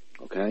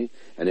 Okay?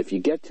 And if you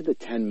get to the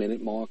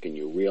 10-minute mark and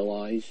you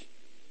realize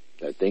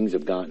that things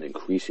have gotten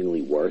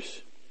increasingly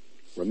worse,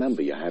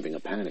 remember you're having a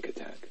panic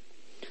attack.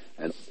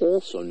 And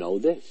also know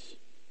this,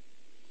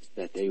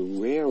 that they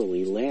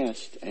rarely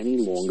last any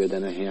longer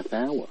than a half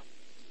hour.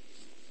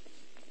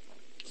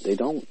 They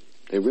don't.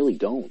 They really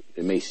don't.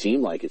 It may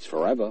seem like it's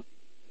forever.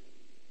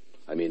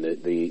 I mean,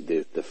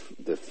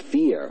 the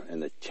fear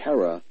and the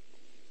terror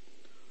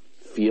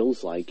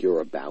feels like you're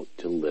about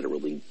to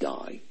literally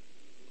die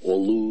or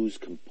lose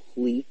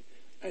complete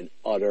and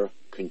utter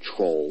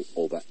control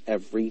over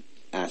every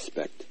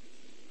aspect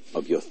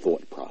of your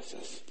thought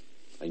process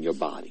and your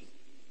body.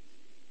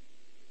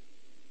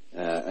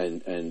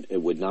 And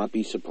it would not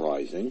be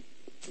surprising,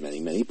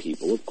 many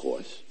people, of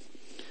course,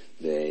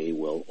 they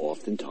will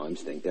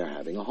oftentimes think they're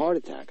having a heart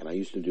attack. And I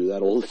used to do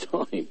that all the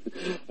time.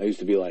 I used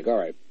to be like, all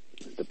right,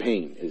 the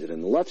pain, is it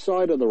in the left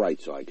side or the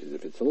right side? Because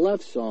if it's the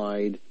left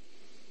side,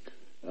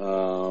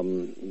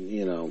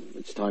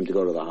 it's time to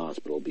go to the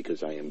hospital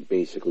because I am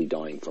basically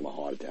dying from a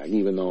heart attack.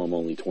 Even though I'm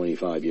only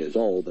 25 years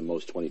old, and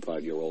most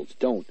 25-year-olds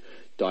don't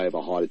die of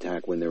a heart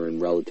attack when they're in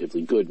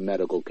relatively good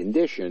medical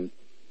condition.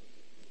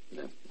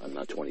 Now, I'm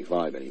not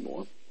 25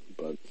 anymore,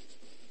 but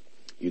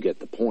you get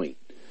the point.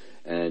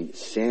 And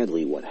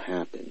sadly, what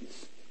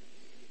happens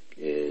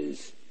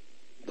is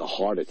the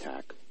heart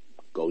attack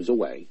goes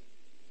away,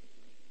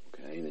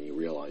 okay, and then you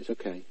realize,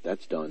 okay,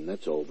 that's done,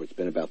 that's over. It's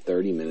been about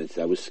 30 minutes.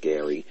 That was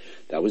scary.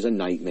 That was a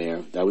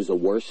nightmare. That was the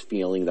worst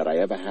feeling that I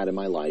ever had in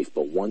my life.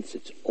 But once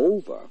it's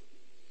over,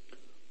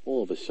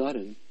 all of a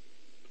sudden,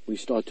 we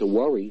start to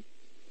worry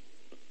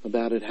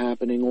about it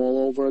happening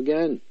all over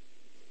again,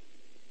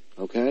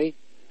 okay?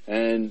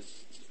 And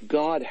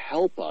God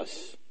help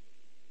us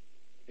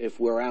if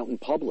we're out in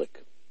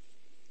public.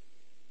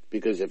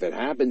 Because if it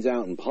happens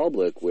out in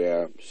public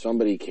where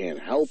somebody can't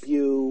help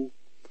you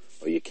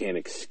or you can't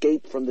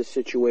escape from the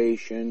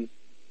situation,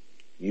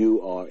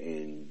 you are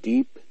in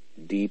deep,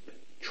 deep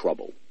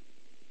trouble.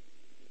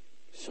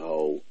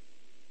 So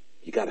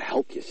you got to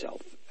help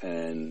yourself.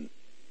 And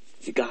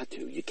you got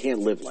to. You can't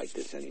live like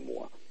this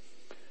anymore.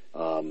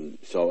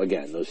 So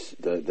again,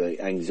 the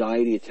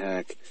anxiety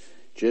attack,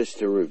 just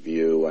to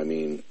review, I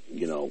mean,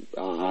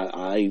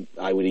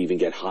 I would even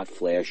get hot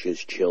flashes,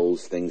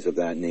 chills, things of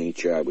that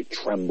nature. I would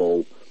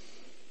tremble.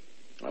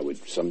 I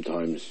would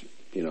sometimes,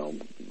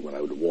 when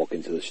I would walk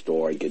into the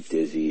store, I'd get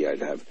dizzy.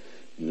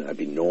 I'd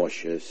be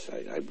nauseous.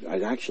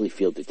 I'd actually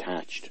feel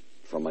detached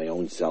from my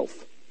own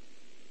self.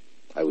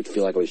 I would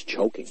feel like I was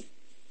choking,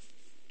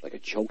 like a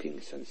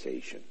choking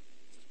sensation.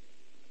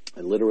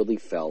 I literally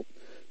felt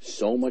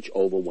so much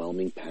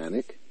overwhelming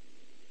panic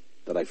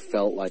that I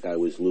felt like I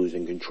was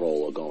losing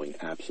control or going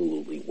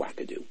absolutely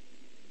wackadoo.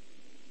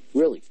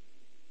 Really.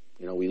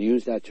 We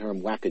use that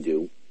term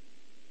wackadoo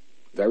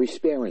very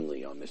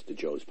sparingly on Mr.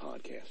 Joe's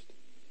podcast.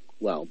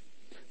 Well,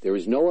 there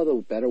is no other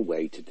better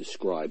way to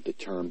describe the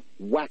term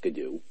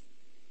wackadoo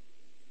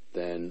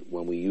than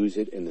when we use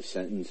it in the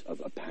sentence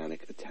of a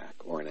panic attack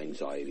or an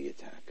anxiety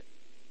attack.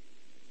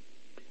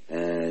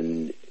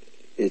 And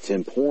it's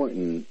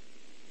important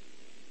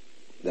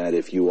that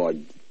if you are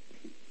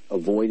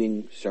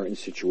avoiding certain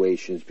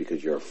situations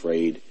because you're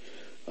afraid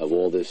of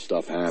all this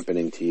stuff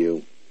happening to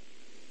you,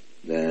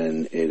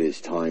 then it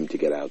is time to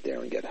get out there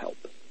and get help.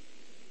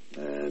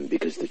 And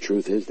because the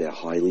truth is, they're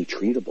highly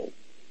treatable.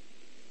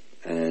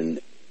 And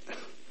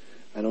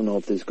I don't know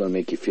if this is going to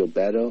make you feel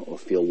better or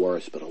feel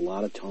worse, but a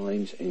lot of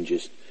times, and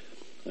just,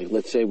 like,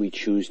 let's say we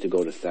choose to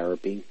go to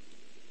therapy,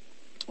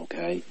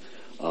 okay?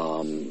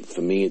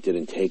 For me, it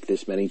didn't take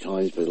this many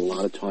times, but a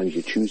lot of times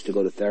you choose to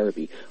go to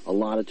therapy. A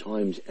lot of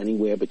times,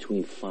 anywhere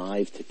between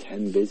 5 to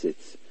 10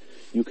 visits,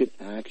 you could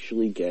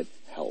actually get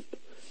help,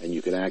 and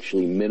you could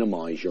actually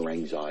minimize your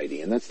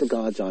anxiety. And that's the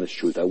God's honest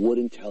truth. I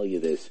wouldn't tell you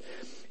this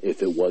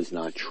if it was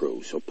not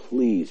true. So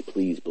please,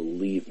 please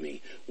believe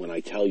me when I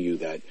tell you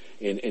that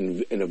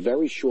in a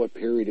very short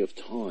period of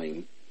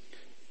time,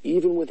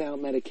 even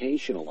without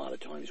medication, a lot of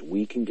times,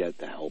 we can get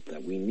the help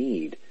that we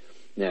need.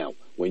 Now,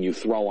 when you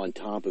throw on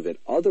top of it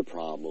other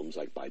problems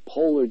like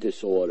bipolar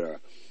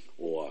disorder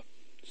or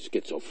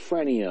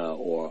schizophrenia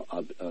or,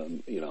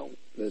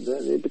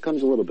 it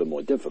becomes a little bit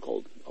more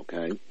difficult,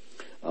 okay?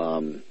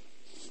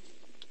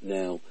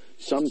 Now,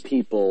 some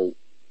people,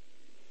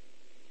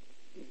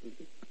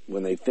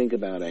 when they think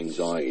about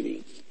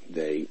anxiety,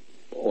 they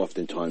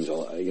oftentimes,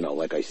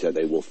 like I said,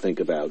 they will think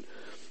about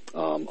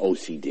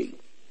OCD.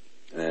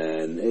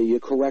 And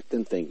you're correct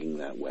in thinking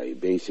that way.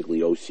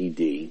 Basically,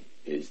 OCD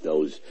is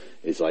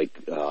like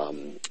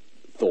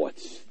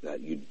thoughts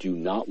that you do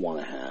not want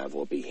to have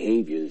or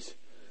behaviors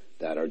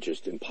that are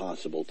just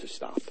impossible to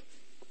stop.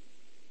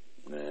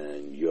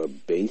 And you're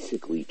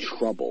basically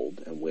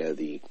troubled, and where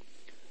the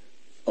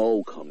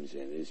O comes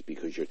in is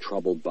because you're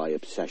troubled by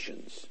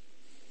obsessions.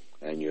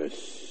 And you're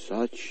just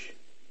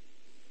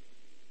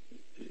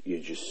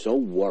so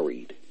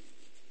worried,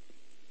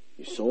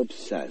 you're so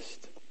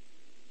obsessed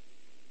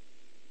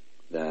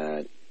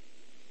that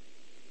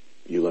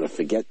you're going to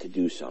forget to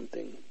do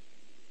something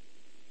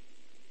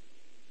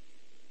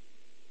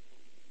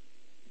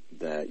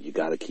that you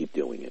got to keep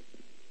doing it.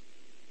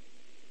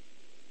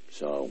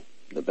 So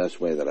the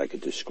best way that I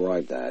could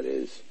describe that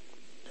is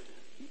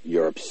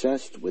you're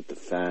obsessed with the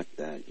fact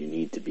that you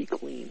need to be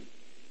clean.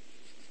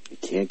 You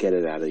can't get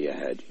it out of your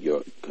head.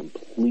 You're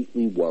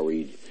completely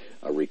worried,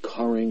 a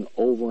recurring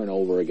over and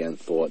over again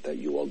thought that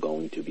you are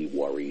going to be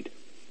worried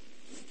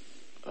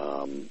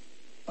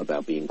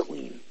about being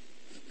clean,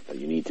 that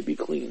you need to be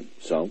clean.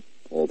 So,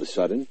 all of a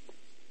sudden,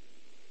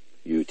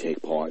 you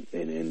take part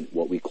in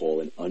what we call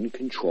an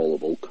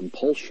uncontrollable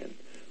compulsion,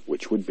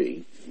 which would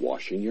be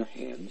washing your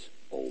hands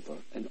over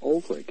and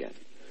over again.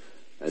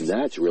 And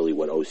that's really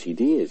what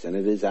OCD is, and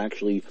it is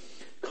actually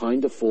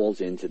kind of falls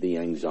into the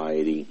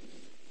anxiety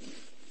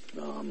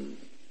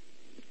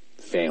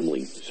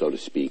family, so to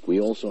speak. We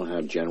also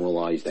have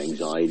generalized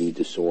anxiety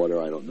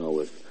disorder. I don't know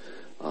if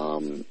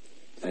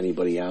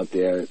anybody out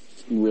there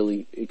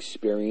really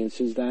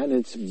experiences that. And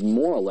it's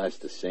more or less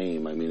the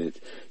same. I mean, it's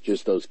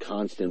just those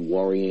constant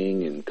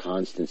worrying and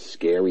constant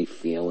scary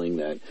feeling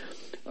that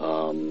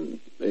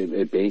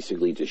it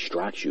basically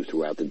distracts you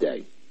throughout the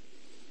day.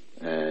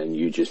 And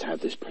you just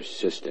have this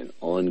persistent,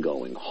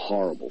 ongoing,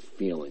 horrible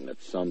feeling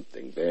that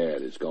something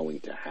bad is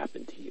going to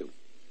happen to you.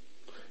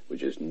 We're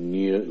just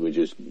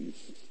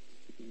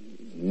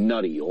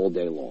nutty all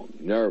day long,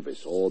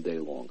 nervous all day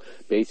long,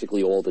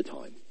 basically all the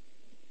time.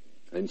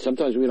 And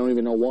sometimes we don't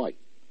even know why.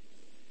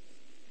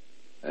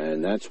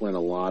 And that's when a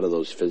lot of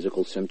those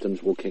physical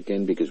symptoms will kick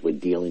in, because we're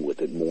dealing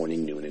with it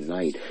morning, noon, and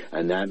night.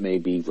 And that may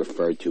be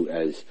referred to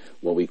as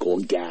what we call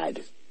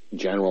GAD,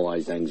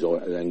 generalized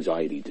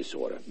anxiety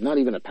disorder. Not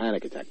even a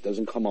panic attack.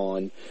 Doesn't come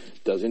on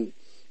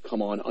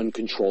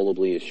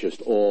uncontrollably. It's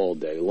just all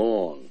day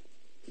long.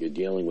 You're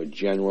dealing with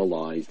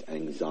generalized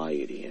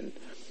anxiety, and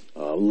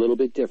a little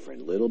bit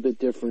different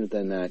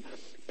than that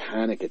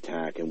panic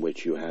attack in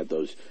which you have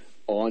those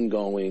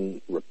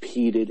ongoing,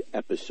 repeated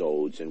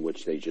episodes in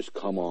which they just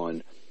come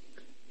on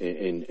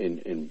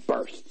in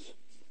bursts.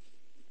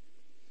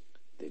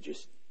 They're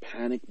just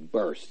panic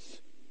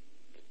bursts,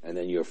 and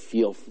then you're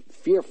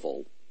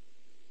fearful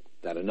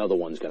that another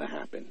one's going to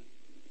happen.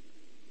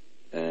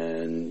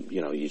 And,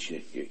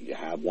 you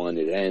have one,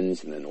 it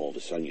ends, and then all of a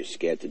sudden you're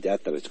scared to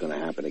death that it's going to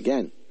happen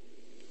again.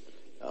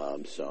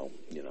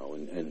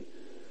 And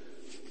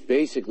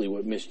basically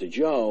with Mr.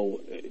 Joe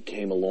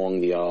came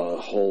along the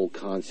whole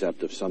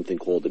concept of something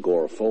called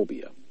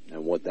agoraphobia.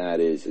 And what that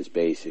is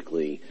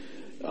basically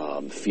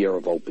fear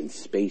of open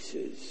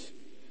spaces,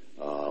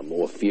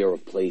 or fear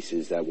of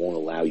places that won't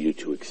allow you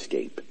to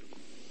escape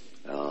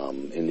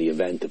in the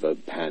event of a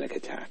panic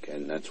attack.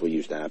 And that's what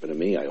used to happen to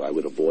me. I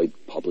would avoid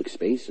public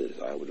spaces.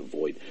 I would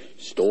avoid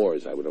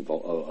stores. I would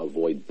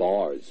avoid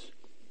bars,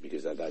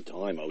 because at that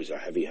time I was a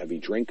heavy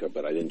drinker,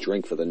 but I didn't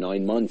drink for the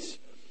 9 months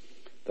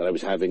that I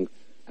was having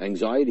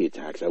anxiety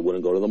attacks. I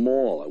wouldn't go to the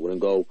mall. I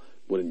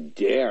wouldn't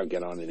dare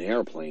get on an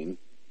airplane.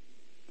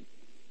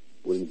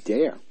 Wouldn't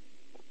dare.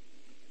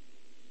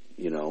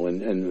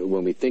 And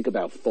when we think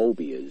about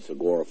phobias,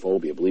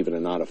 agoraphobia, believe it or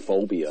not, a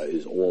phobia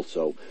is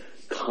also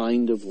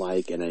kind of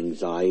like an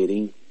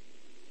anxiety,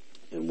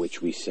 in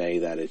which we say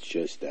that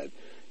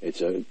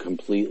it's a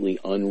completely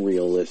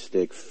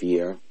unrealistic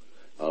fear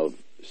of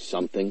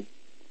something,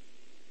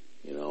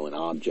 an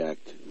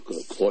object,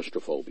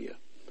 claustrophobia.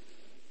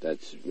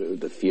 That's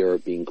the fear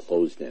of being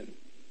closed in.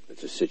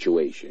 It's a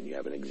situation. You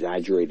have an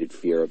exaggerated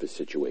fear of a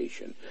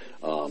situation,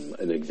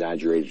 an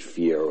exaggerated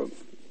fear of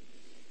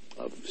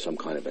some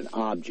kind of an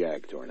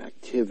object or an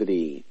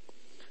activity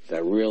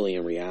that really,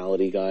 in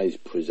reality, guys,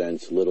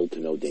 presents little to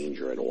no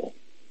danger at all.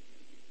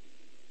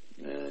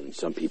 And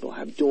some people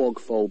have dog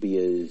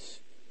phobias,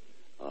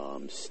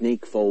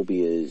 snake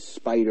phobias,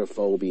 spider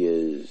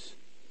phobias,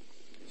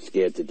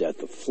 scared to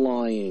death of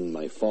flying.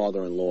 My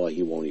father-in-law,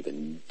 he won't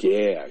even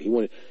dare.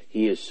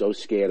 He is so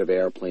scared of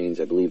airplanes.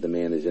 I believe the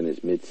man is in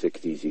his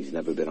mid-60s. He's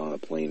never been on a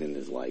plane in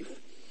his life.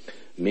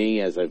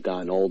 Me, as I've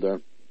gotten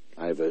older,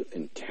 I have an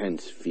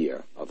intense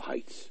fear of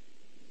heights.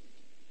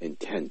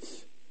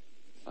 Intense.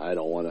 I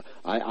don't want to.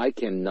 I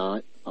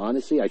cannot,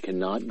 honestly, I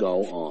cannot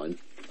go on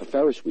a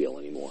Ferris wheel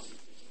anymore.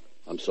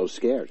 I'm so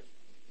scared.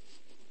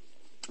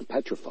 I'm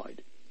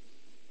petrified.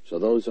 So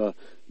those are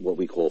what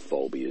we call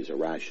phobias,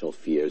 irrational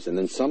fears. And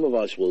then some of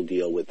us will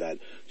deal with that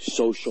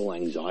social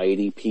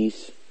anxiety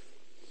piece.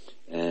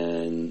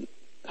 And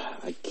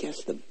I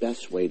guess the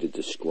best way to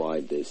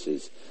describe this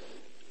is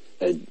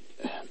a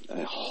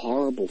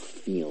horrible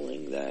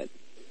feeling that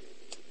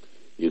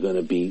you're going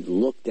to be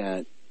looked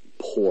at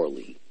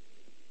poorly,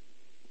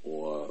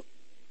 or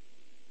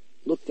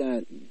looked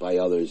at by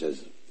others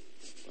as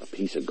a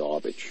piece of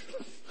garbage.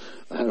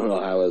 I don't know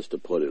how else to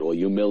put it, or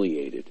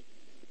humiliated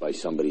by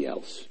somebody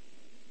else.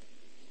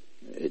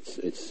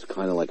 It's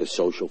kind of like a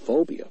social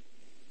phobia.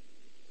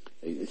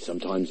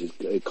 Sometimes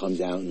it comes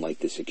out in like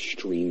this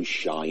extreme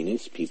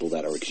shyness. People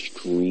that are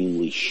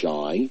extremely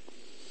shy,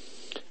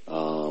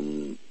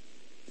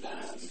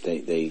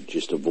 they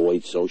just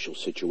avoid social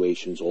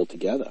situations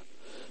altogether,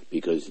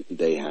 because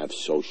they have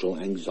social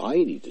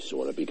anxiety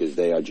disorder, because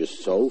they are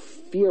just so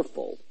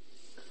fearful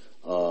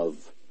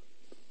of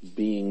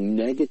being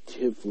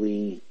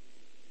negatively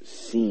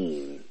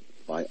seen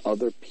by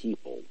other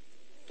people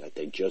that that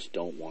they just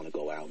don't want to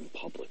go out in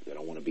public. They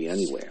don't want to be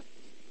anywhere.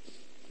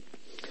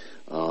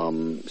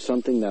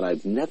 Something that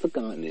I've never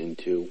gotten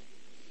into,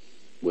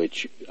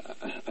 which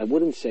I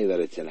wouldn't say that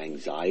it's an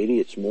anxiety,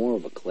 it's more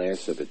of a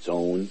class of its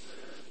own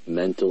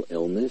mental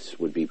illness,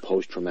 would be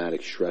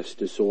post-traumatic stress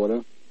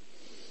disorder.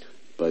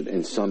 But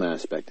in some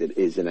aspect, it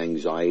is an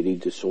anxiety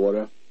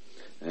disorder.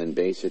 And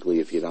basically,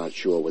 if you're not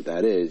sure what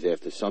that is,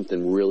 after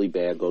something really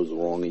bad goes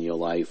wrong in your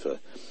life,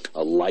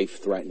 a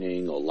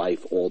life-threatening or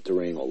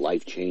life-altering or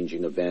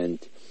life-changing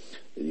event,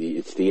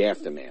 it's the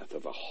aftermath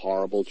of a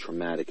horrible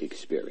traumatic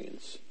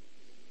experience.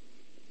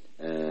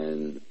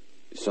 And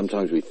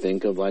sometimes we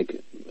think of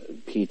like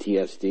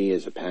PTSD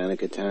as a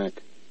panic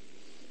attack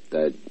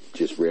that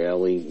just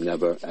rarely,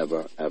 never,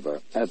 ever,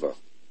 ever, ever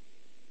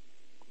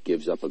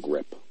gives up a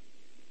grip.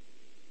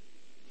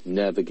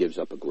 Never gives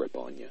up a grip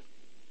on you.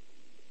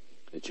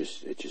 It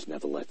just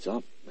never lets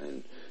up.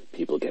 And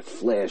people get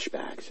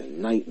flashbacks and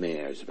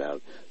nightmares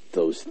about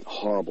those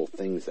horrible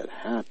things that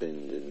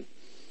happened. And,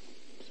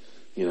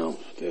 you know,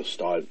 they'll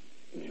start,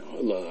 you know,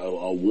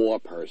 a war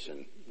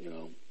person, you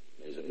know,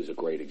 is a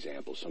great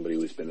example. Somebody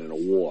who's been in a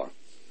war.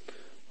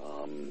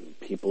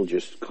 People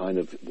just kind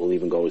of will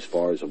even go as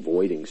far as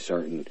avoiding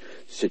certain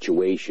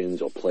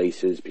situations or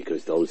places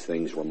because those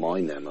things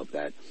remind them of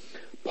that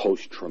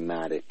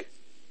post-traumatic,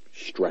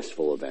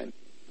 stressful event.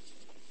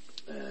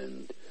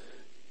 And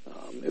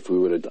if we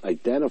were to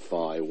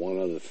identify one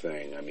other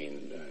thing, I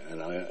mean,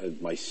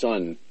 my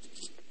son,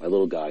 my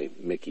little guy,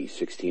 Mickey,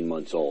 16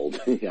 months old,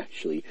 he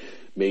actually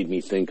made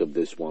me think of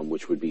this one,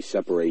 which would be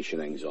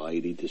separation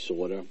anxiety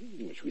disorder,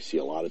 which we see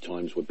a lot of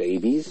times with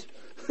babies.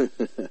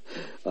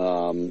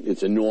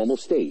 It's a normal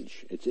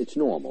stage. It's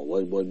normal.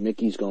 What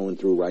Mickey's going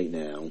through right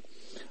now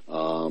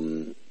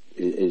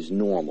is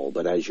normal.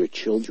 But as your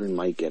children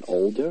might get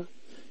older,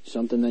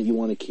 something that you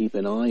want to keep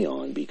an eye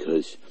on,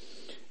 because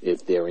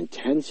if they're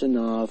intense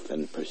enough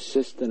and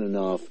persistent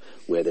enough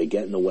where they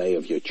get in the way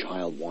of your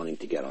child wanting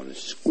to get on a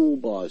school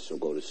bus or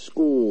go to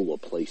school or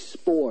play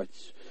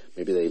sports,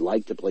 maybe they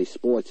like to play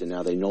sports and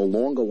now they no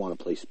longer want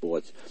to play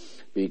sports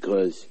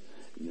because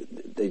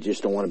they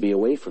just don't want to be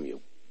away from you.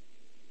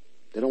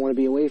 They don't want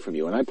to be away from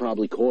you. And I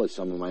probably caused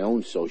some of my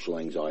own social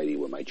anxiety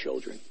with my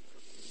children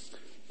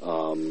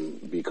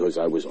because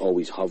I was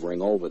always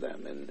hovering over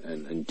them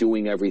and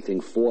doing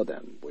everything for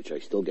them, which I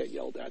still get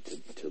yelled at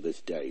to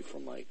this day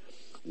from my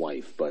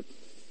wife. But,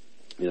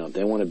 you know, they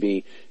don't want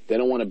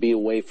to be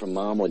away from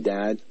mom or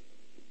dad.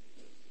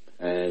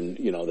 And,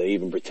 you know, they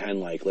even pretend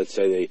like, let's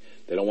say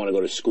they don't want to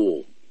go to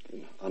school.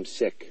 I'm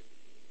sick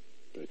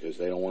because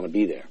they don't want to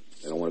be there.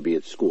 They don't want to be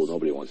at school.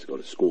 Nobody wants to go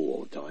to school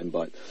all the time,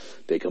 but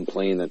they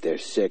complain that they're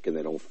sick and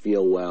they don't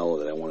feel well, or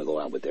they don't want to go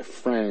out with their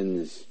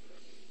friends,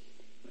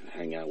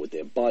 hang out with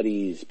their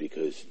buddies,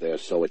 because they're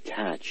so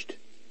attached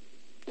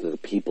to the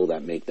people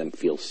that make them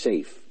feel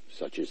safe,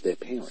 such as their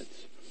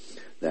parents.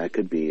 That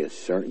could be a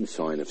certain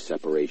sign of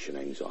separation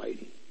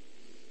anxiety.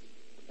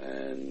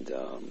 And,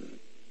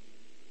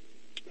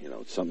 you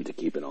know, it's something to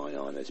keep an eye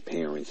on as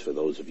parents, for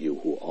those of you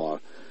who are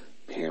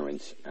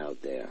parents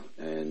out there.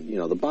 And, you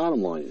know, the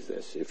bottom line is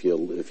this: if you're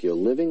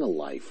living a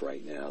life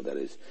right now that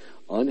is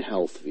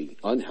unhealthy,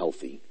 and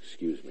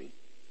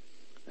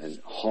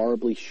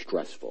horribly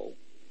stressful,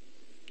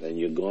 then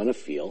you're going to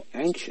feel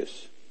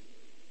anxious.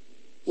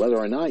 Whether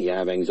or not you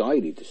have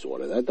anxiety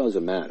disorder, that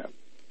doesn't matter.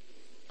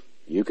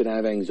 You could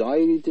have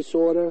anxiety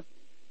disorder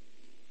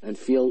and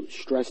feel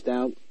stressed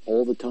out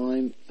all the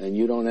time, and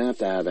you don't have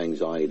to have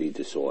anxiety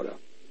disorder.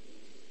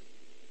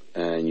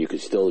 And you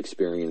could still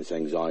experience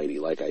anxiety,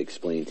 like I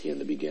explained to you in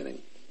the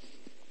beginning.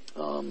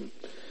 And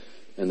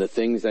the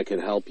things that could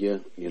help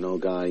you, you know,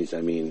 guys, I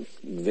mean,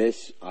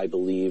 this, I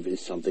believe, is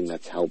something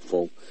that's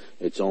helpful.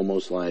 It's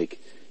almost like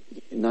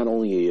not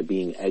only are you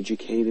being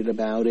educated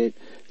about it,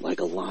 like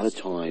a lot of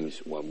times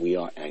when we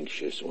are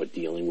anxious or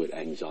dealing with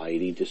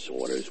anxiety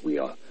disorders, we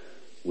are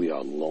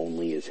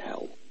lonely as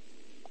hell.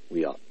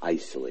 We are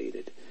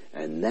isolated.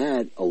 And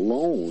that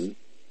alone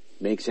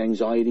makes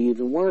anxiety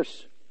even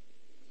worse.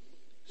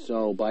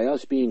 So by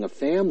us being a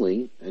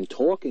family and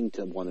talking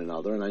to one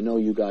another, and I know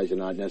you guys are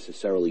not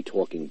necessarily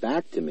talking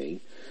back to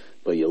me,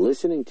 but you're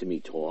listening to me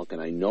talk, and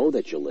I know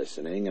that you're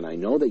listening, and I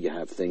know that you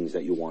have things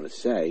that you want to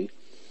say,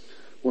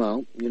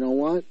 well, you know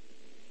what?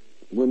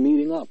 We're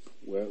meeting up.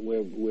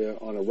 We're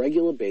on a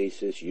regular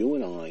basis, you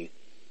and I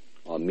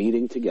are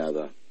meeting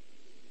together,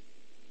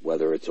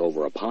 whether it's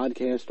over a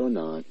podcast or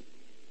not,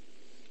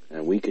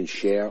 and we can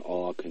share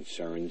our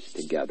concerns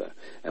together.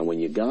 And when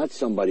you got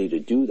somebody to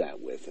do that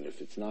with, and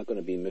if it's not going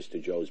to be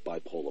Mr. Joe's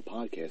Bipolar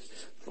Podcast,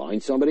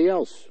 find somebody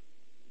else.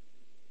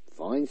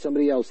 Find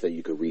somebody else that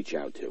you could reach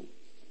out to.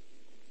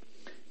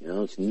 You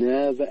know, it's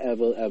never,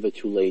 ever, ever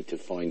too late to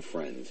find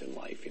friends in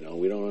life. You know,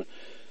 we don't.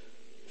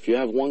 If you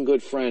have one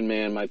good friend,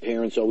 man, my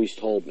parents always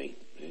told me,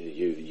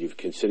 you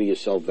consider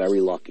yourself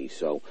very lucky.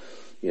 So,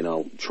 you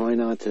know, try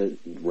not to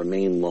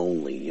remain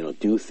lonely. You know,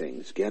 do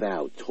things, get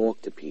out,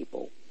 talk to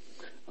people.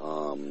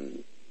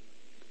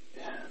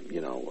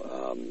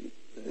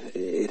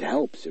 It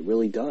helps. It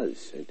really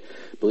does.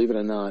 Believe it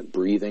or not,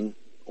 breathing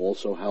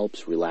also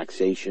helps.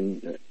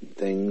 Relaxation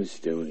things,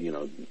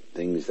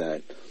 things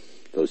that,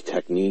 those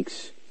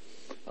techniques.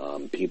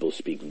 People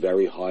speak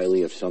very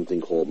highly of something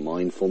called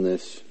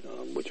mindfulness,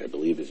 which I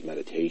believe is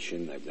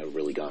meditation. I've never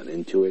really gotten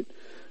into it.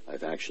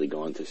 I've actually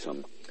gone to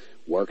some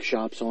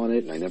workshops on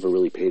it, and I never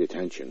really paid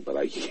attention. But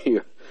I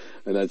hear,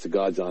 and that's the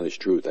God's honest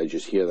truth, I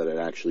just hear that it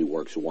actually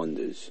works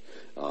wonders.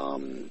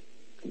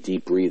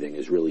 Deep breathing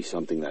is really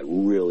something that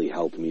really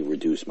helped me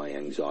reduce my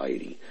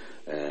anxiety.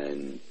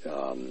 And,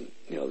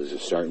 there's a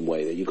certain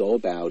way that you go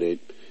about it.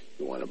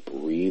 You want to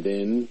breathe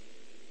in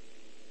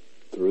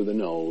through the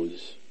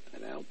nose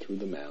and out through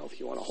the mouth.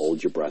 You want to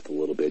hold your breath a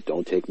little bit.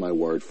 Don't take my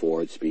word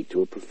for it. Speak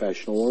to a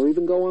professional, or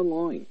even go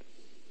online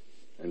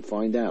and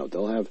find out.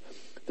 They'll have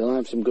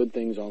some good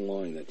things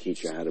online that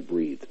teach you how to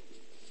breathe.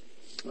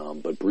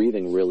 But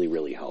breathing really,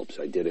 really helps.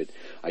 I did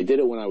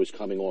it when I was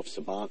coming off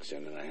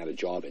Suboxone and I had a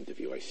job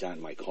interview. I sat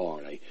in my car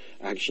and I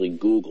actually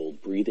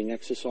Googled breathing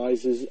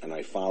exercises, and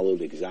I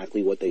followed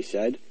exactly what they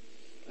said,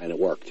 and it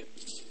worked.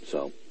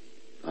 So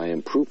I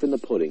am proof in the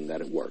pudding that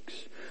it works.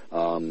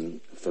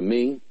 For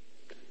me,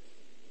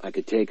 I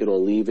could take it or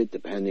leave it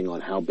depending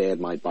on how bad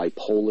my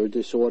bipolar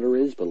disorder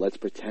is, but let's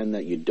pretend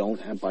that you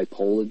don't have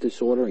bipolar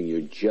disorder and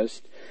you're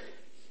just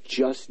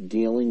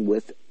dealing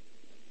with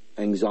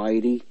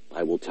anxiety.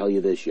 I will tell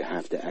you this, you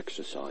have to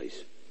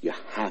exercise. You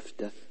have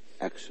to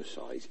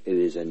exercise. It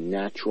is a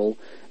natural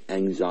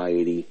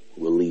anxiety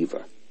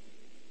reliever.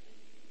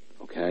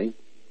 Okay?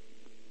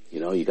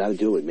 You got to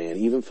do it, man.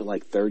 Even for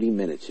like 30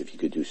 minutes, if you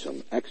could do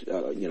some, like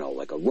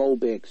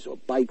aerobics or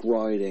bike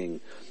riding,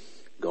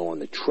 go on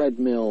the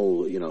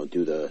treadmill,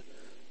 do that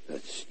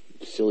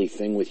silly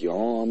thing with your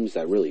arms.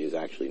 That really is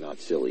actually not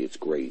silly. It's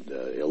great.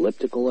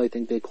 Elliptical, I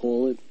think they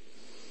call it.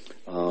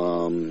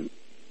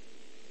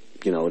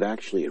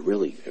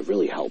 It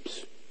really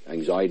helps.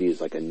 Anxiety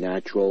is like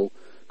a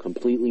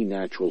completely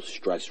natural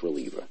stress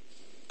reliever.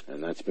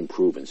 And that's been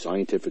proven,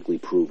 scientifically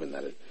proven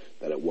that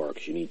it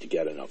works. You need to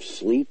get enough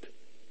sleep,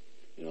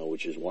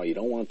 which is why you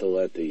don't want to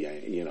let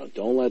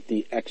don't let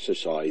the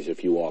exercise,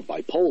 if you are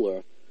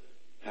bipolar,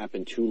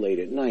 happen too late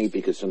at night,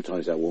 because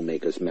sometimes that will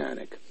make us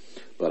manic.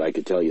 But I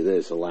could tell you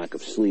this, a lack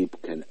of sleep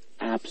can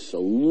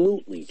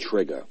absolutely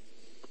trigger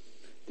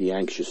the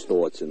anxious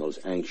thoughts and those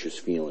anxious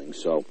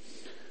feelings. So,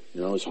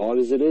 as hard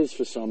as it is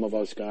for some of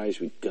us guys,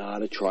 we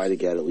gotta try to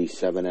get at least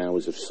 7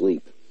 hours of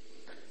sleep.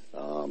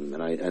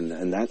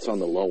 And that's on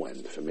the low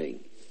end for me.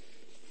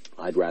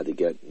 I'd rather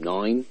get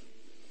 9.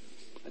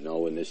 I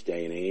know in this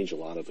day and age, a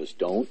lot of us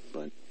don't,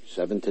 but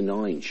 7 to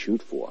 9,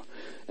 shoot for.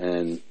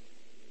 And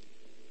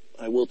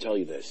I will tell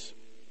you this.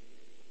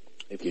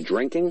 If you're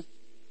drinking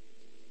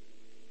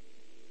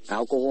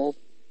alcohol,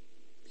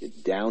 if you're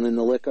down in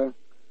the liquor,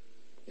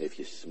 if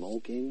you're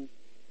smoking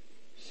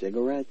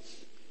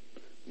cigarettes,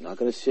 I'm not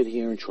going to sit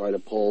here and try to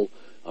pull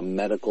a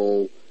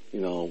medical,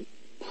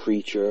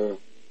 preacher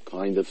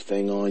kind of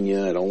thing on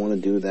you. I don't want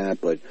to do that,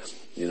 but,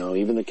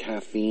 even the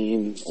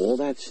caffeine, all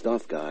that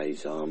stuff,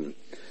 guys,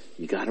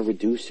 you got to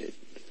reduce it,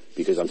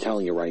 because I'm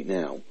telling you right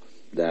now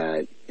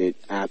that it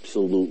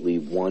absolutely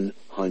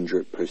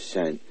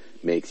 100%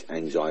 makes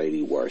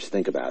anxiety worse.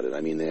 Think about it.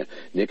 I mean,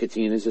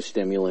 nicotine is a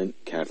stimulant.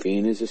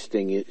 Caffeine is a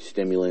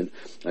stimulant.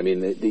 I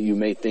mean, you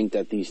may think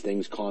that these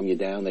things calm you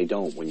down. They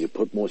don't. When you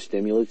put more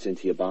stimulants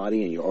into your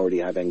body and you already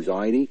have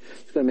anxiety,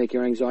 it's going to make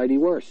your anxiety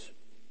worse.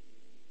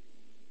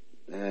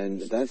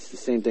 And that's the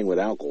same thing with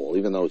alcohol.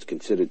 Even though it's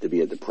considered to be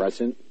a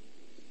depressant,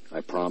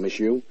 I promise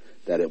you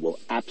that it will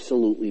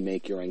absolutely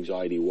make your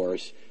anxiety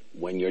worse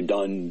when you're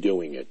done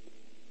doing it.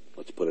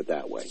 Let's put it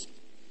that way.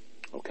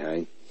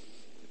 Okay?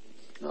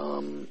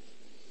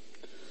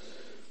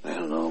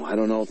 I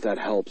don't know if that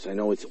helps. I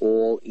know it's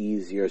all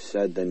easier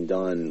said than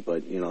done,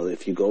 but,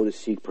 if you go to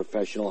seek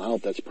professional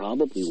help, that's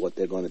probably what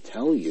they're going to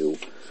tell you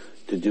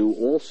to do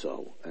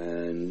also.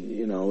 And,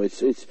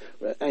 it's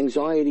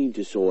anxiety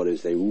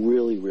disorders, they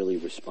really, really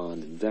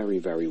respond very,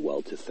 very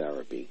well to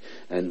therapy.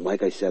 And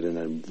like I said, in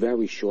a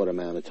very short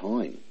amount of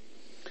time.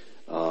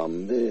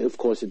 Of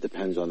course, it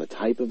depends on the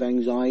type of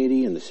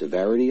anxiety and the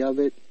severity of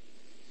it.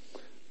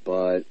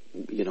 But,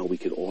 we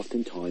could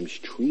oftentimes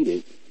treat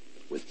it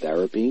with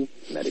therapy,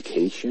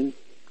 medication.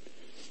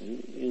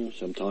 And,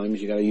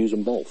 sometimes you got to use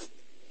them both,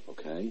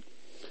 okay?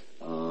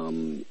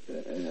 And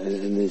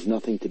there's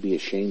nothing to be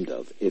ashamed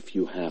of if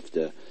you have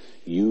to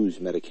use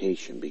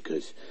medication,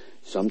 because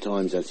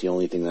sometimes that's the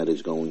only thing that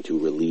is going to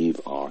relieve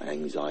our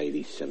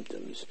anxiety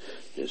symptoms.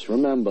 Just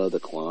remember, the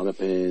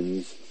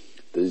Klonopins,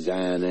 the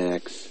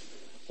Xanax,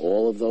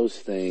 all of those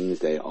things,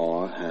 they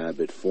are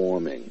habit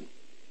forming.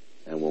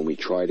 And when we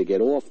try to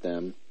get off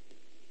them,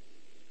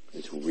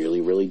 it's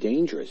really, really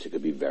dangerous. It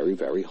could be very,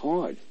 very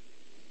hard.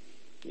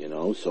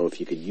 So if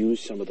you could use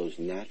some of those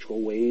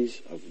natural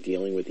ways of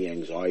dealing with the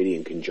anxiety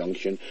in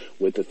conjunction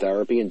with the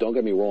therapy, and don't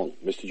get me wrong,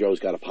 Mr. Joe's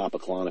got to pop a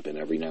Klonopin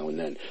every now and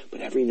then, but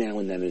every now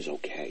and then is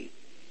okay.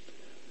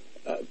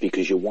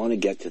 Because you want to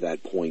get to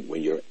that point where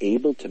you're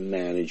able to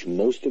manage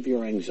most of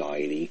your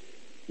anxiety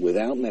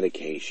without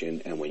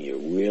medication, and when you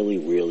really,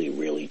 really,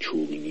 really,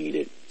 truly need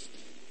it,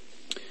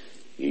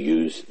 you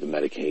use the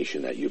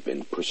medication that you've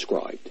been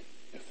prescribed.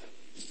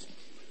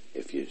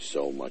 if you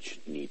so much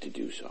need to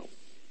do so.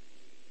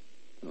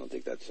 I don't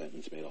think that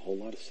sentence made a whole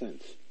lot of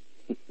sense.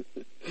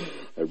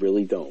 I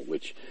really don't,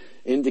 which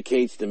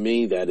indicates to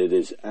me that it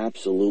is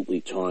absolutely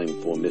time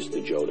for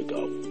Mr. Joe to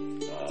go.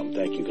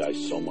 Thank you guys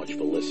so much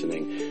for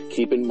listening.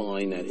 Keep in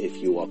mind that if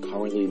you are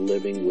currently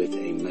living with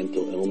a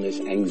mental illness,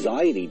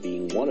 anxiety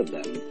being one of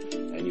them,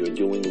 and you're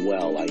doing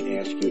well, I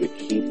ask you to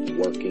keep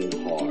working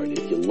hard.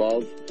 If you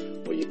love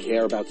or you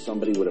care about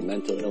somebody with a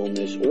mental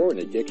illness or an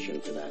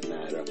addiction for that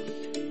matter,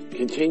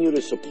 continue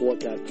to support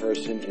that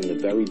person in the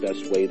very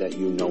best way that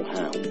you know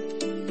how.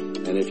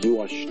 And if you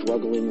are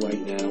struggling right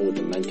now with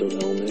a mental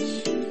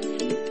illness,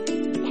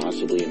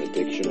 possibly an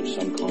addiction of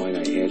some kind,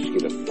 I ask you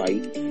to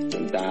fight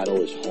and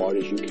battle as hard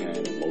as you can,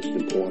 and most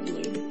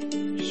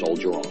importantly,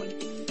 soldier on.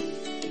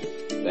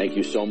 Thank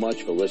you so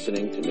much for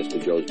listening to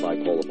Mr. Joe's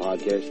Bipolar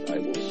Podcast. I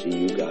will see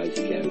you guys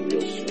again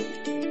real soon.